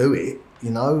couldn't do it,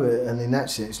 and in that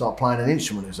sense, it's like playing an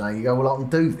instrument and saying, you go, well, I can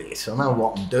do this, I know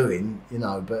what I'm doing,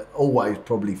 but always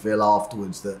probably feel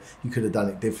afterwards that you could have done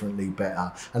it differently,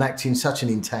 better. And acting's such an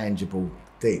intangible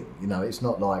thing, it's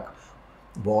not like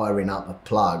wiring up a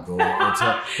plug or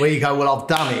where you go, well, I've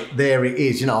done it, there it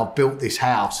is, I've built this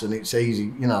house and it's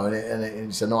easy, and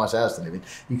it's a nice house to live in.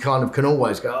 You kind of can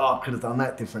always go, oh, I could have done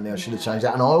that differently, I should have changed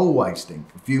that. And I always think,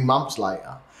 a few months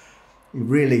later, it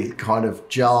really kind of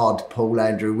jarred Paul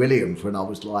Andrew Williams when I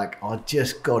was like, I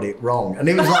just got it wrong. And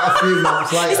it was like a few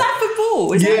months later. Is that for Paul?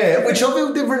 Which I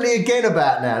feel differently again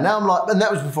about now. Now I'm like, and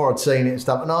that was before I'd seen it and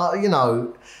stuff. And I,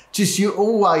 just you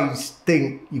always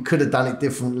think you could have done it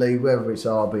differently, whether it's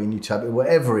RB and Utopia,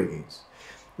 whatever it is.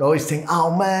 I always think,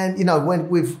 oh man,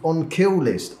 when on Kill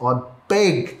List, I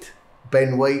begged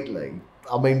Ben Wheatley,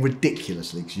 I mean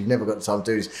ridiculously, because you've never got the time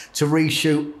to do this, to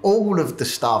reshoot all of the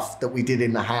stuff that we did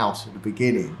in the house at the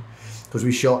beginning. Because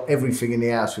we shot everything in the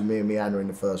house with me and Hyena in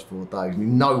the first 4 days. And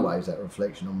in no way is that a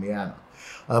reflection on Hyena.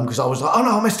 Because I was like, oh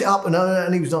no, I messed it up.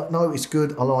 And he was like, no, it's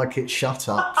good, I like it, shut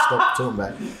up, stop talking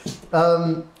about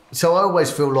it. So I always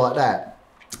feel like that.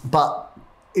 But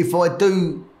if I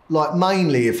do, like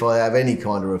mainly if I have any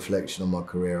kind of reflection on my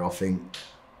career, I think,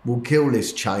 well, Kill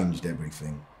List changed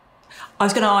everything. I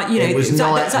was going to ask, it was is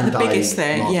that the biggest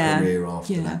thing? My career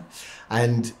after that.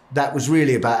 And that was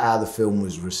really about how the film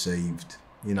was received.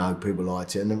 People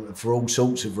liked it. And for all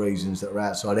sorts of reasons that are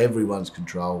outside everyone's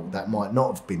control, that might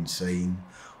not have been seen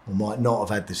or might not have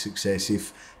had the success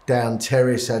if Down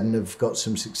Terrace hadn't have got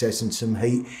some success and some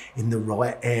heat in the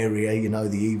right area,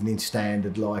 the Evening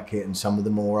Standard like it, and some of the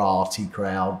more arty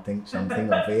crowd think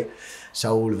something of it.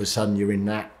 So all of a sudden you're in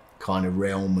that kind of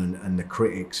realm, and the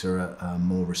critics are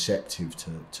more receptive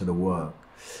to the work.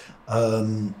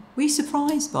 Were you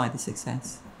surprised by the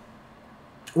success?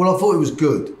 Well, I thought it was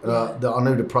good. I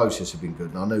knew the process had been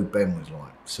good, and I knew Ben was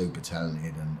like super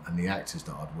talented, and the actors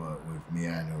that I'd worked with,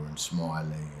 Hyena and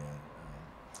Smiley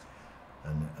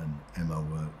and Emma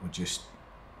were just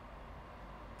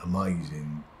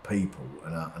amazing people,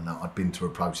 and I'd been through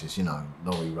a process,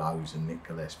 Laurie Rose and Nick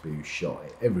Gillespie who shot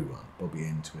it, everyone, Bobby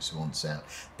Entwistle on sound.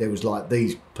 There was like,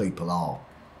 these people are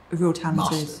real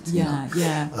talented,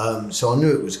 mustard, so I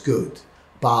knew it was good,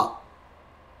 but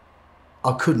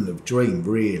I couldn't have dreamed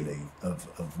really of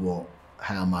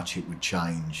how much it would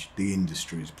change the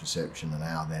industry's perception, and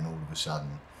how then all of a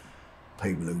sudden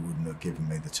people who wouldn't have given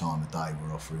me the time of day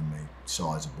were offering me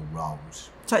sizable roles.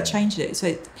 So it changed it.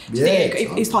 So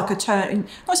it's like a turn,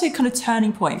 not say kind of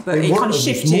turning point, but it kind of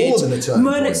shifted. More than a turning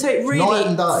point. So it really, night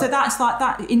and day. So that's like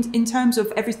that in terms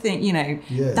of everything,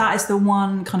 that is the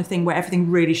one kind of thing where everything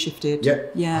really shifted.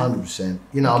 Yeah, 100%.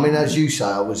 I mean, as you say,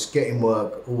 I was getting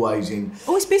work always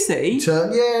busy.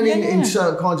 In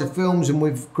certain kinds of films and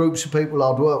with groups of people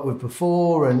I'd worked with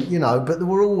before, and but there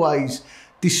were always,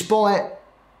 despite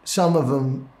some of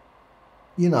them,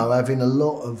 having a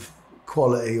lot of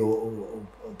quality or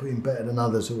being better than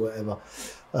others or whatever,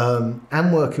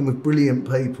 and working with brilliant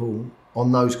people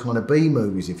on those kind of B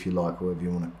movies, if you like, or whatever you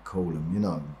want to call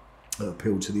them, that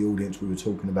appeal to the audience we were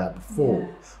talking about before. Yeah.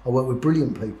 I work with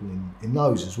brilliant people in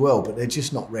those as well, but they're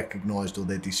just not recognised, or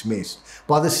they're dismissed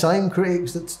by the same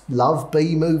critics that love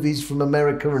B movies from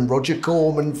America and Roger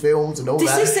Corman films and all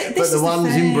that. But the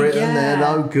ones in Britain, they're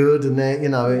no good, and they're,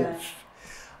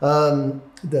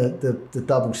 the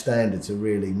double standards are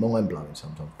really mind-blowing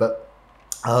sometimes. But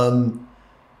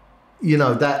you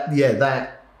know, that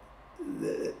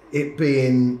it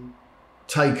being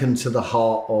taken to the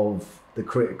heart of the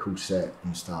critical set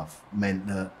and stuff meant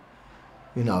that,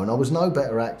 you know, and I was no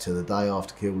better actor the day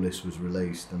after Kill List was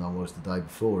released than I was the day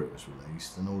before it was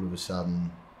released, and all of a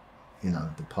sudden, you know,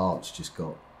 the parts just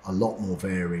got a lot more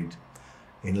varied,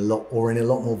 in a lot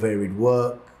more varied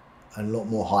work and a lot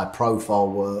more high profile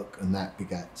work, and that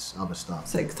begets other stuff.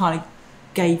 So it kind of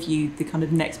gave you the kind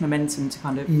of next momentum to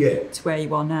kind of to where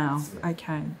you are now.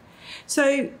 Okay.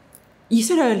 So you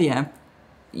said earlier,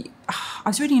 I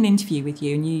was reading an interview with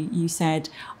you, and you said,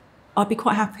 I'd be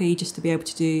quite happy just to be able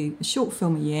to do a short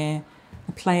film a year,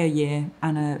 a play a year,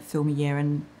 and a film a year,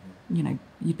 and, you know,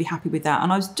 you'd be happy with that.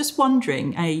 And I was just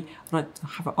wondering, I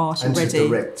have an art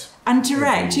already. And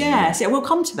direct, yes. Yeah, we'll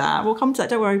come to that.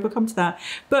 Don't worry, we'll come to that.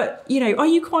 But, you know, are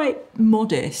you quite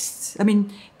modest? I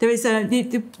mean, there is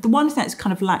the one thing that's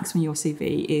kind of lacks on your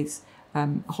CV is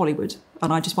Hollywood.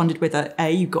 And I just wondered whether,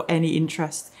 A, you've got any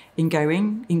interest in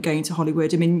going to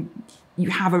Hollywood. I mean, you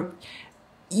have a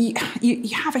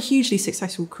hugely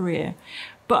successful career,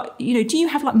 but, you know, do you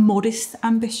have like modest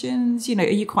ambitions? You know, are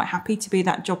you quite happy to be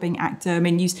that jobbing actor? I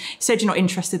mean, you said you're not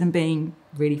interested in being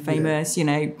really famous. You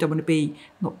know, don't want to be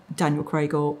not Daniel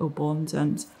Craig or Bond.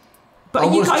 But I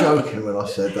was joking when I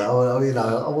said that. You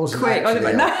know, I wasn't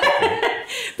actually.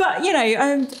 But, you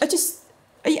know,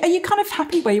 are you kind of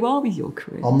happy where you are with your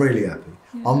career? I'm really happy.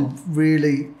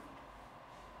 Yeah.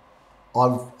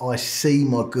 I see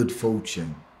my good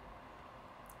fortune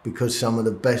because some of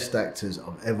the best actors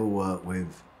I've ever worked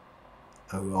with,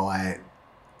 who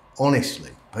honestly,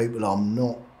 people I'm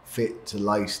not fit to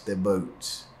lace their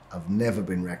boots, have never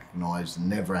been recognised and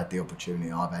never had the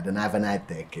opportunity I've had, and haven't had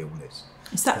their kill list.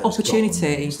 It's that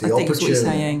opportunity, I think is what you're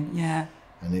saying, yeah.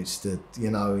 And it's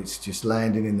it's just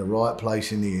landing in the right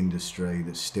place in the industry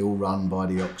that's still run by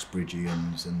the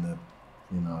Oxbridgians and the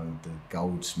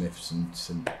Goldsmiths and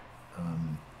St.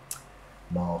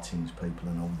 Martin's people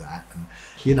and all that. And,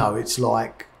 you know, it's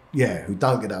like, who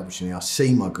don't get that opportunity. I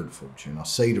see my good fortune. I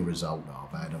see the result that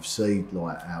I've had. I've seen,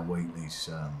 like, how Wheatley's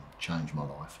changed my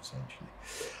life, essentially.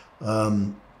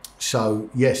 So,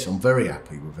 yes, I'm very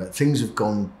happy with it. Things have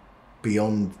gone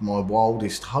beyond my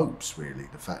wildest hopes, really.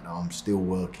 The fact that I'm still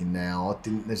working now, I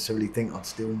didn't necessarily think I'd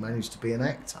still manage to be an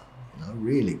actor, you know,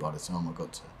 really, by the time I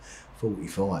got to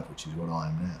 45, which is what I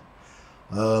am now.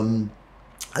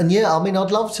 And yeah, I mean,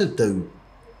 I'd love to do,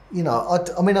 you know, I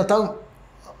don't...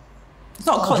 It's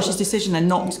not a conscious decision then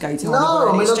not to go to Hollywood.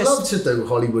 No, I mean, I'd love to do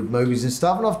Hollywood movies and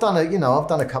stuff, and I've done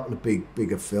a couple of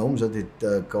bigger films. I did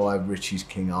Guy Ritchie's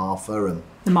King Arthur and...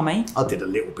 The Mummy. I did a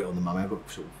little bit on The Mummy, but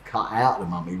sort of cut out The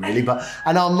Mummy, really.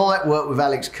 And I might work with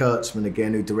Alex Kurtzman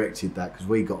again, who directed that, because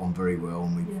we got on very well,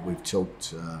 and we've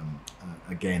talked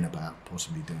again about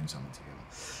possibly doing something together.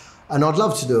 And I'd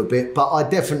love to do a bit, but I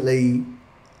definitely...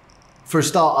 For a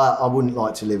start, I wouldn't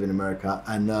like to live in America,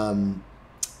 and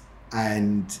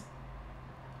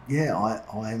yeah,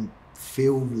 I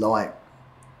feel like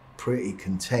pretty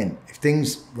content. If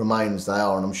things remain as they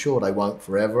are, and I'm sure they won't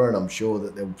forever, and I'm sure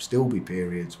that there'll still be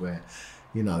periods where,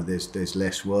 you know, there's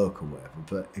less work or whatever.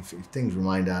 But if things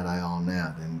remain how they are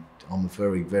now, then I'm a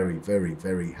very, very, very,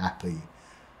 very happy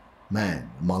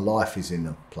man. My life is in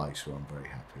a place where I'm very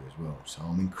happy as well. So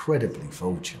I'm incredibly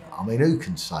fortunate. I mean, who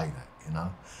can say that? You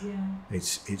know,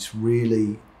 it's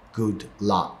really good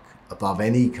luck above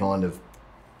any kind of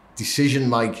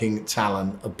decision-making,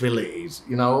 talent, abilities.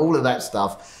 You know, all of that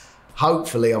stuff.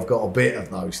 Hopefully, I've got a bit of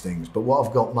those things, but what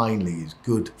I've got mainly is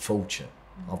good fortune.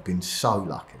 I've been so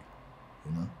lucky,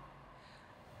 you know.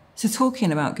 So,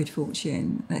 talking about good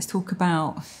fortune, let's talk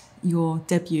about your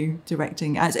debut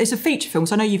directing. It's a feature film,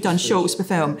 so I know you've done shorts for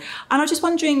film. And I was just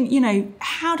wondering, you know,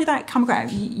 how did that come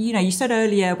about? You know, you said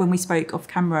earlier when we spoke off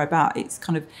camera about it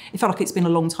felt like it's been a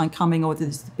long time coming, or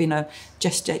there's been a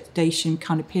gestation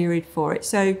kind of period for it.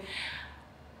 So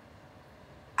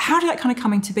how did that kind of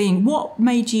come into being? What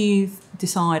made you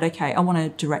decide, okay, I want to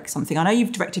direct something? I know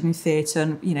you've directed in theatre,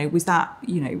 and, you know, was that,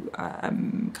 you know,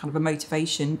 kind of a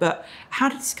motivation? But how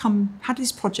did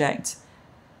this project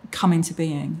come into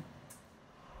being?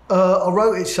 I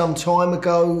wrote it some time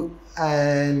ago,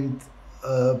 and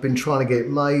been trying to get it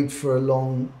made for a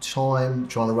long time,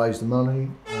 trying to raise the money.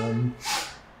 And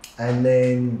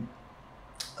then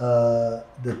the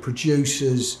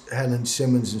producers, Helen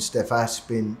Simmons and Steph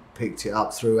Aspin, picked it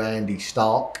up through Andy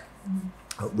Stark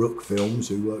at Rook Films,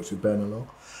 who works with Ben a lot.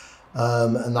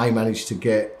 And they managed to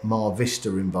get Mar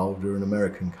Vista involved, who are an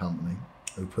American company,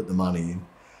 who put the money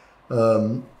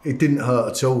in. It didn't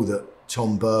hurt at all that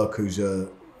Tom Burke, who's a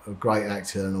great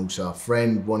actor and also a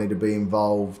friend, wanted to be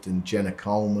involved, and Jenna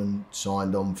Coleman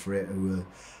signed on for it, who were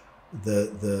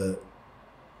the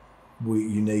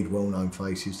you need well-known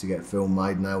faces to get a film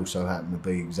made, and they also happen to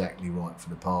be exactly right for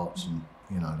the parts, and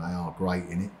you know they are great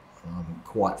in it. I haven't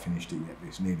quite finished it yet, but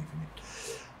it's nearly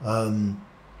finished.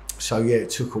 So yeah, it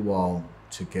took a while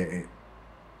to get it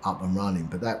up and running,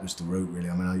 but that was the route really.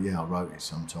 I mean, yeah, I wrote it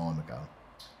some time ago.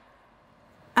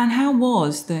 And how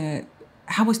was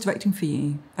directing for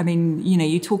you? I mean, you know,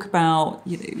 you talk about,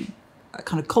 you know,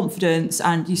 kind of confidence,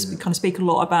 and you kind of speak a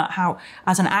lot about how,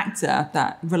 as an actor,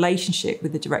 that relationship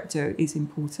with the director is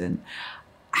important.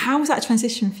 How was that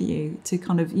transition for you to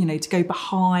kind of, you know, to go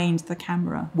behind the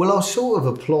camera? Well, I sort of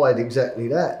applied exactly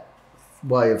that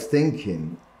way of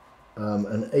thinking,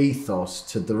 an ethos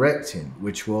to directing,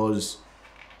 which was,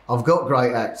 I've got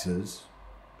great actors,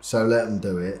 so let them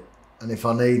do it. And if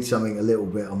I need something a little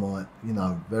bit, I might, you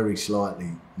know, very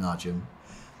slightly nudge them.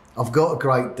 I've got a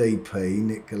great DP,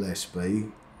 Nick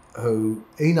Gillespie, who,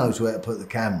 he knows where to put the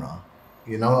camera.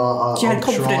 You know, you had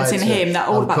confidence in him, that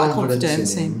all about that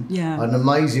confidence in him. Yeah. An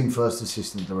amazing first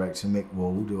assistant director, Mick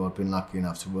Wald, who I've been lucky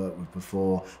enough to work with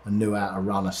before and knew how to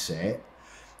run a set.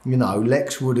 You know,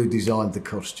 Lex Wood, who designed the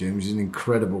costumes, is an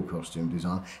incredible costume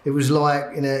designer. It was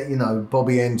like, you know,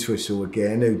 Bobby Entwistle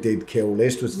again, who did Kill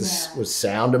List, was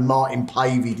sound, and Martin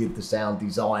Pavey did the sound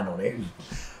design on it.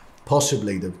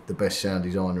 Possibly the best sound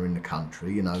designer in the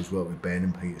country. You know, he's worked with Ben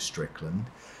and Peter Strickland.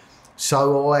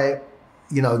 So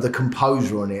you know, the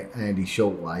composer on it, Andy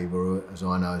Shortwave, or as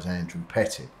I know as Andrew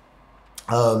Pettit.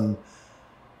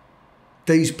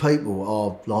 These people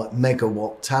are like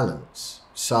megawatt talents.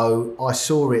 So I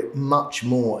saw it much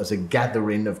more as a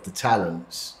gathering of the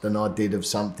talents than I did of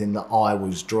something that I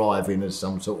was driving as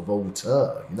some sort of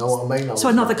auteur. You know what I mean? So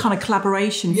another kind of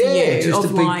collaboration for you, just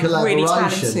of a big like collaboration, really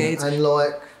talented, and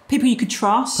like people you could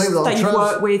trust, that you've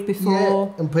worked with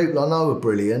before, and people I know are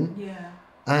brilliant,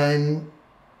 and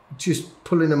just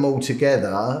pulling them all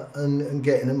together and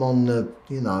getting them on the,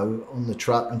 you know, on the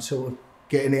truck and sort of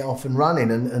getting it off and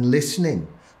running and listening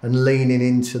and leaning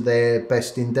into their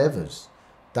best endeavours.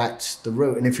 That's the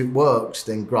route, and if it works,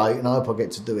 then great, and I hope I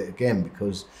get to do it again,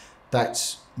 because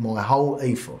that's my whole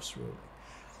ethos really,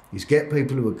 is get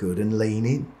people who are good and lean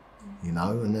in, you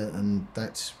know, and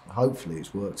that's, hopefully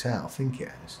it's worked out. I think it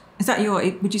has. Is that your,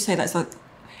 would you say that's like,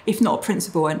 if not a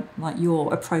principle, and like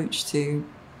your approach to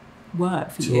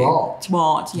work for you? To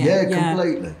art, yeah.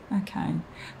 Completely. Okay,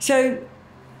 so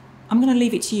I'm going to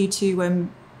leave it to you to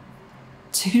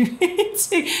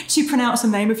pronounce the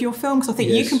name of your film, because I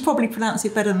think you can probably pronounce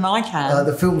it better than I can.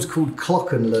 The film's called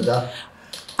Klokkenluider.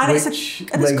 And it's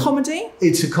a comedy?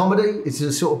 It's a comedy. It's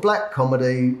a sort of black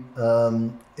comedy.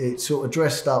 It's sort of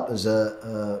dressed up as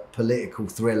a political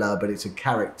thriller, but it's a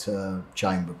character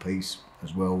chamber piece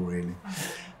as well, really.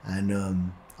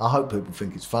 And I hope people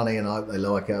think it's funny, and I hope they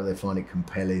like it, they find it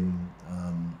compelling.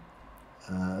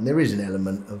 And there is an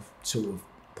element of sort of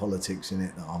politics in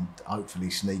it that I'm hopefully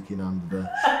sneaking under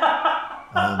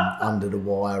the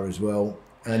wire as well.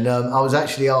 And I was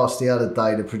actually asked the other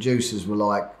day, the producers were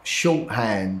like,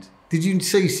 shorthand. Did you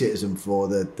see Citizen 4,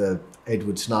 the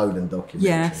Edward Snowden documentary?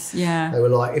 Yes, yeah. They were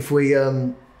like, if we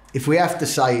have to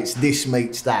say it's this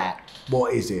meets that,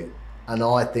 what is it? And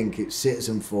I think it's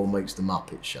Citizen 4 meets the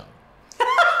Muppet Show.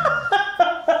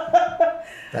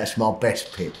 That's my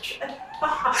best pitch.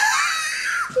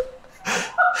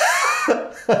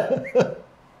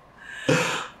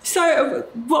 So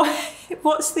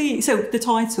what's the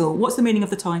title? What's the meaning of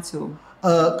the title?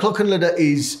 Klokkenluider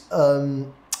is,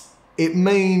 it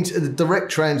means, the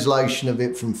direct translation of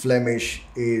it from Flemish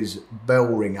is bell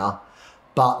ringer,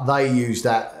 but they use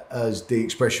that as the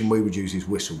expression we would use is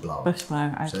whistleblower.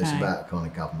 Whistleblower, okay. So it's about a kind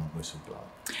of government whistleblower,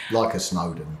 like a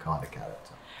Snowden kind of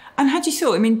character. And how do you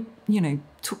feel? I mean, you know,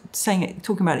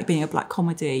 talking about it being a black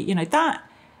comedy, you know, that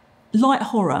light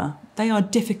horror, they are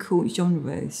difficult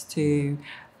genres to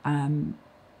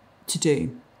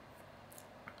do.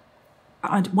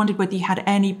 I wondered whether you had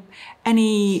any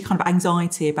kind of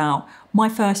anxiety about my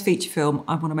first feature film,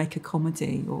 I want to make a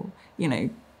comedy, or, you know,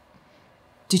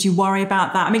 did you worry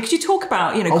about that? I mean, could you talk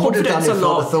about, you know, confidence a lot? I would have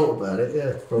done it if I'd thought about it,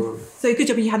 yeah, probably. So good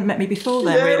job you hadn't met me before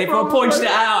then, really, if I pointed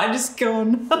it out and just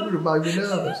gone. It would have made me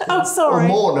nervous. Oh, sorry. I'm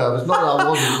more nervous, not that I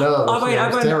wasn't nervous, I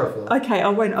was terrified. Okay, I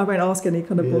won't ask any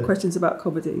kind of more questions about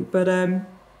comedy. But,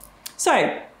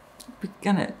 so,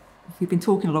 we've been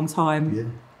talking a long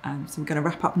time, so we're going to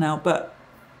wrap up now, but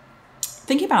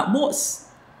thinking about what's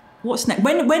next.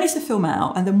 When is the film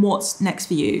out, and then what's next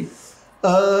for you?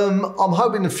 I'm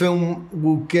hoping the film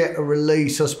will get a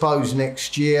release, I suppose,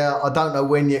 next year. I don't know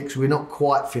when yet, because we're not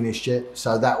quite finished yet,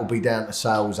 so that will be down to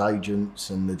sales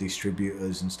agents and the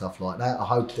distributors and stuff like that. I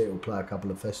hope that it will play a couple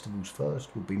of festivals first,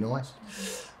 would be nice.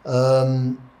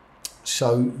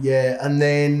 So yeah, and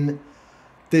then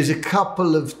There's a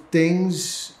couple of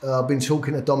things. I've been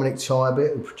talking to Dominic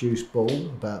Tybett, who produced Ball,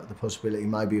 about the possibility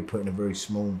maybe of putting a very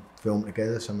small film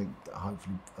together, something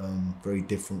hopefully very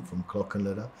different from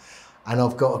Klokkenluider. And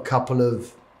I've got a couple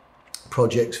of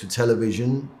projects for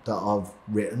television that I've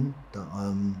written, that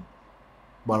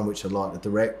one of which I'd like to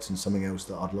direct, and something else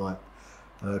that I'd like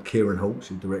Kieran Hawkes,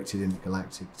 who directed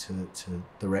Intergalactic, to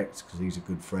direct, because he's a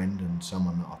good friend and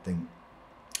someone that I think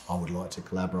I would like to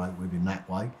collaborate with in that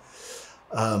way.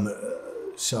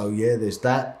 So yeah, there's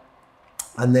that.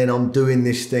 And then I'm doing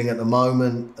this thing at the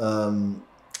moment.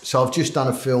 So I've just done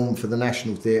a film for the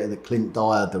National Theatre that Clint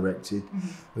Dyer directed,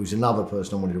 who's another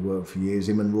person I wanted to work with for years.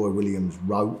 Him and Roy Williams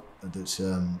wrote. That's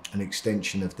an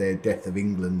extension of their Death of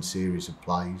England series of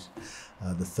plays.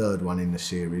 The third one in the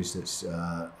series.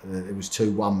 It was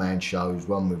 2 one-man shows,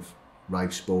 one with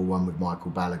Rafe Spall, one with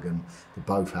Michael Balogun. They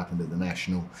both happened at the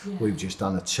National. Yeah. We've just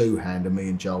done a 2-hander, me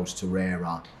and Giles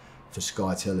Torreira, for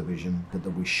Sky Television, that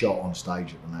we shot on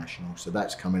stage at the National. So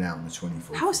that's coming out on the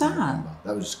 24th. How's that? November.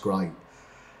 That was great.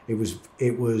 It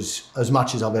was as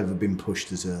much as I've ever been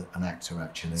pushed as an actor,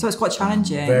 actually. So it's quite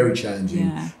challenging. Very challenging.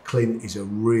 Yeah. Clint is a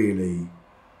really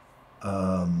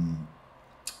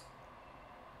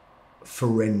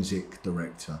forensic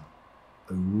director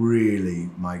who really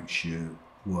makes you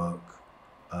work.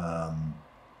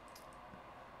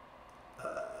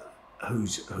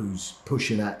 Who's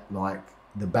pushing at like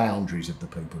the boundaries of the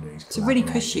people that he's to really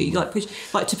push you, like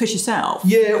to push yourself.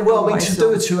 Yeah, well, I mean, to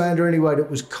do a 2-hander anyway,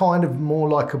 that was kind of more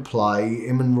like a play.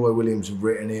 Him and Roy Williams had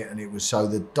written it, and it was so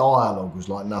the dialogue was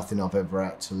like nothing I've ever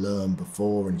had to learn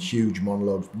before, and huge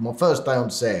monologues. My first day on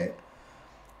set,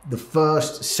 the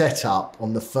first setup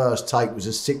on the first take was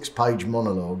a 6-page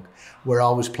monologue where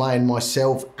I was playing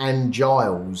myself and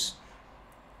Giles,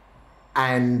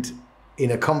 and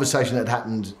in a conversation that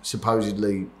happened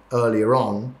supposedly earlier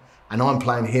on, and I'm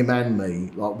playing him and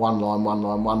me, like one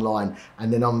line,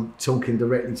 and then I'm talking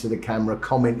directly to the camera,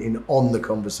 commenting on the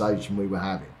conversation we were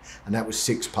having. And that was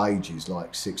 6 pages,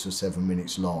 like 6 or 7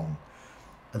 minutes long.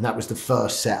 And that was the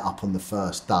first setup on the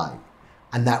first day.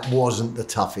 And that wasn't the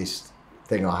toughest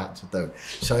thing I had to do.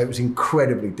 So it was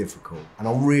incredibly difficult. And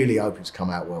I really hope it's come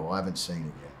out well. I haven't seen it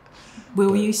yet.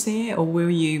 Will you see it, or will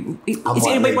you? Is it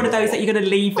going to be one of those that you're going to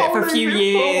leave it for a few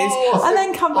years and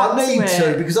then come back to it? I need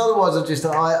to, because otherwise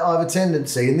I have a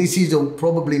tendency, and this is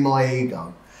probably my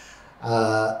ego,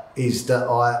 is that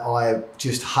I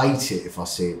just hate it if I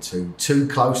see it too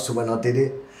close to when I did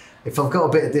it. If I've got a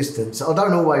bit of distance, I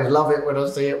don't always love it when I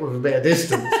see it with a bit of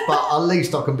distance, but at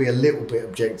least I can be a little bit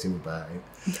objective about it.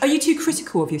 Are you too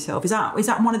critical of yourself? Is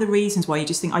that one of the reasons why you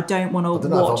just think, I don't want to watch this? I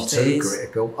don't know if I'm too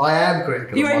critical. I am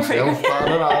critical of myself, but I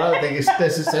don't know. I don't think it's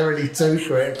necessarily too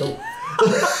critical.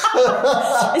 It's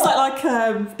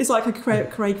like a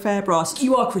Craig Fairbrass.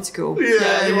 You are critical.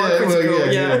 Yeah, you are critical.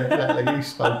 Well, yeah, exactly. You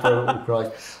spoke for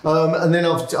Christ. And then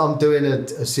I'm doing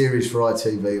a series for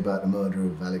ITV about the murder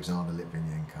of Alexander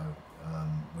Litvinenko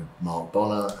with Mark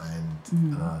Bonner and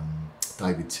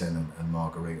David Tennant and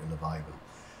Margarita Leveva.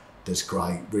 That's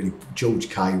great. Really, George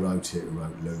Kay wrote it. Who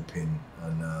wrote Lupin,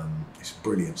 and it's a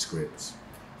brilliant script.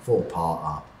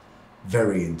 4-parter.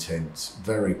 Very intense,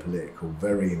 very political,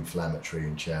 very inflammatory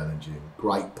and challenging.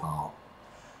 Great part.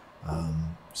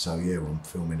 So yeah, I'm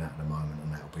filming that at the moment,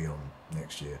 and that'll be on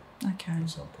next year. Okay.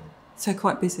 At some point. So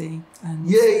quite busy. And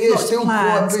yeah, still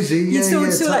quite busy.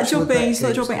 You're still that jobbing,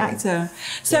 jobbing actor.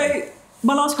 So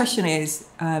my last question is,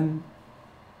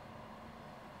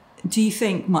 do you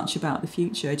think much about the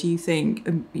future? Do you think,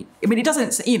 I mean, it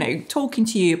doesn't, talking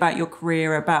to you about your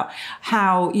career, about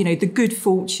how, the good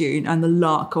fortune and the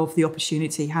luck of the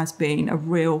opportunity has been a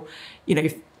real,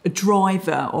 a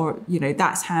driver, or,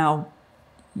 that's how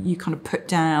you kind of put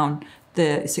down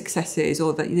the successes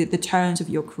or the turns of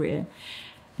your career.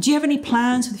 Do you have any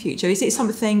plans for the future? Is it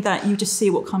something that you just see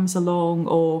what comes along?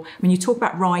 Or, I mean, you talk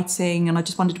about writing, and I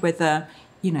just wondered whether,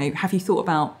 have you thought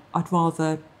about, I'd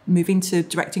rather move into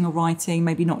directing or writing,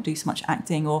 maybe not do so much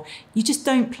acting, or you just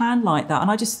don't plan like that?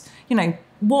 And I just,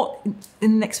 what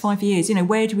in the next 5 years,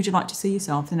 where would you like to see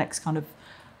yourself the next kind of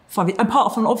 5 years?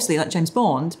 Apart from obviously like James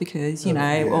Bond, because, or,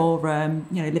 living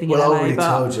in LA. Well, I already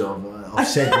told you, I've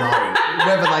said no.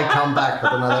 Whether they come back, I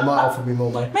don't know, they might offer me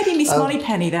more money. Maybe Miss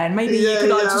Moneypenny then, maybe you could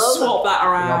just swap that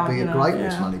around. That'd be a great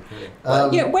Miss Moneypenny.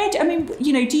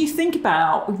 Do you think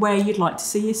about where you'd like to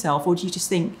see yourself, or do you just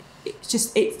think it's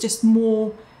just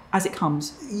more as it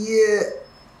comes? Yeah,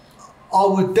 I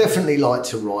would definitely like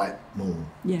to write more.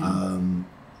 Yeah.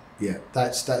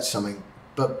 That's something.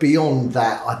 But beyond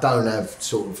that, I don't have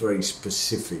sort of very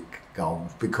specific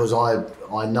goals, because I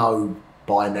know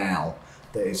by now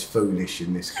that it's foolish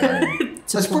in this game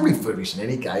That's probably foolish in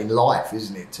any game, life,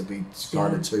 isn't it, to be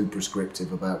kind Yeah. of too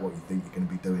prescriptive about what you think you're going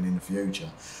to be doing in the future.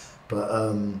 But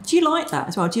do you like that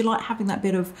as well? Do you like having that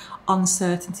bit of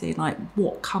uncertainty, like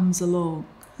what comes along?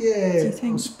 yeah, Do you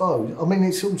think? I suppose. I mean,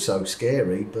 it's also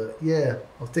scary, but yeah,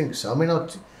 I think so. I mean,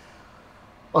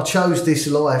 I chose this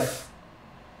life,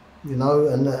 you know,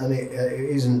 and it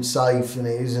isn't safe, and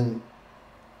it isn't,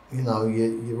 you know,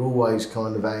 you're always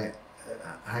kind of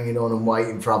hanging on and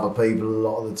waiting for other people a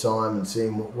lot of the time and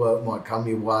seeing what work might come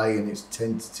your way, and it's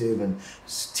tentative and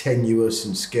it's tenuous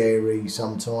and scary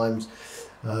sometimes.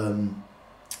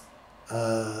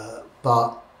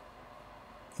 But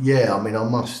yeah, I mean, I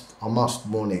must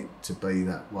want it to be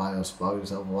that way, I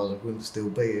suppose. Otherwise, I wouldn't still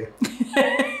be here.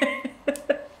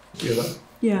 You know?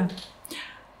 Yeah.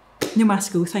 Neil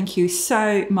Maskell, thank you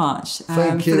so much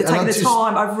Thank you. for taking the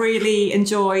time. I've really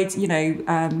enjoyed, you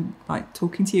know, like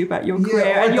talking to you about your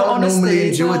career and your honesty. I normally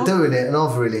enjoy doing it, and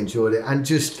I've really enjoyed it. And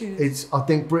just, Good. I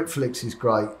think BritFlicks is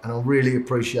great, and I really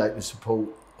appreciate the support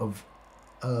of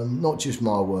not just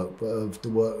my work, but of the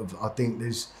work of, I think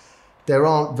there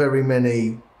aren't very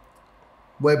many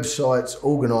websites,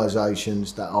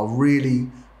 organisations that are really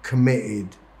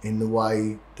committed in the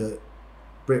way that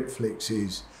BritFlicks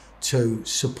is to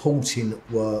supporting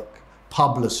work,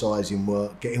 publicising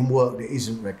work, getting work that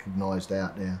isn't recognised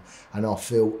out there. And I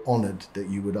feel honoured that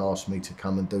you would ask me to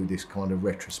come and do this kind of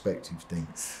retrospective thing,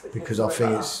 because I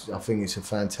think it's a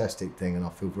fantastic thing, and I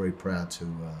feel very proud to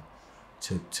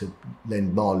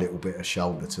lend my little bit of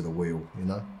shoulder to the wheel, you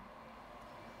know.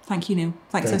 Thank you, Neil.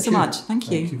 Thanks so much.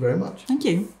 Thank you. Thank you very much. Thank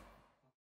you.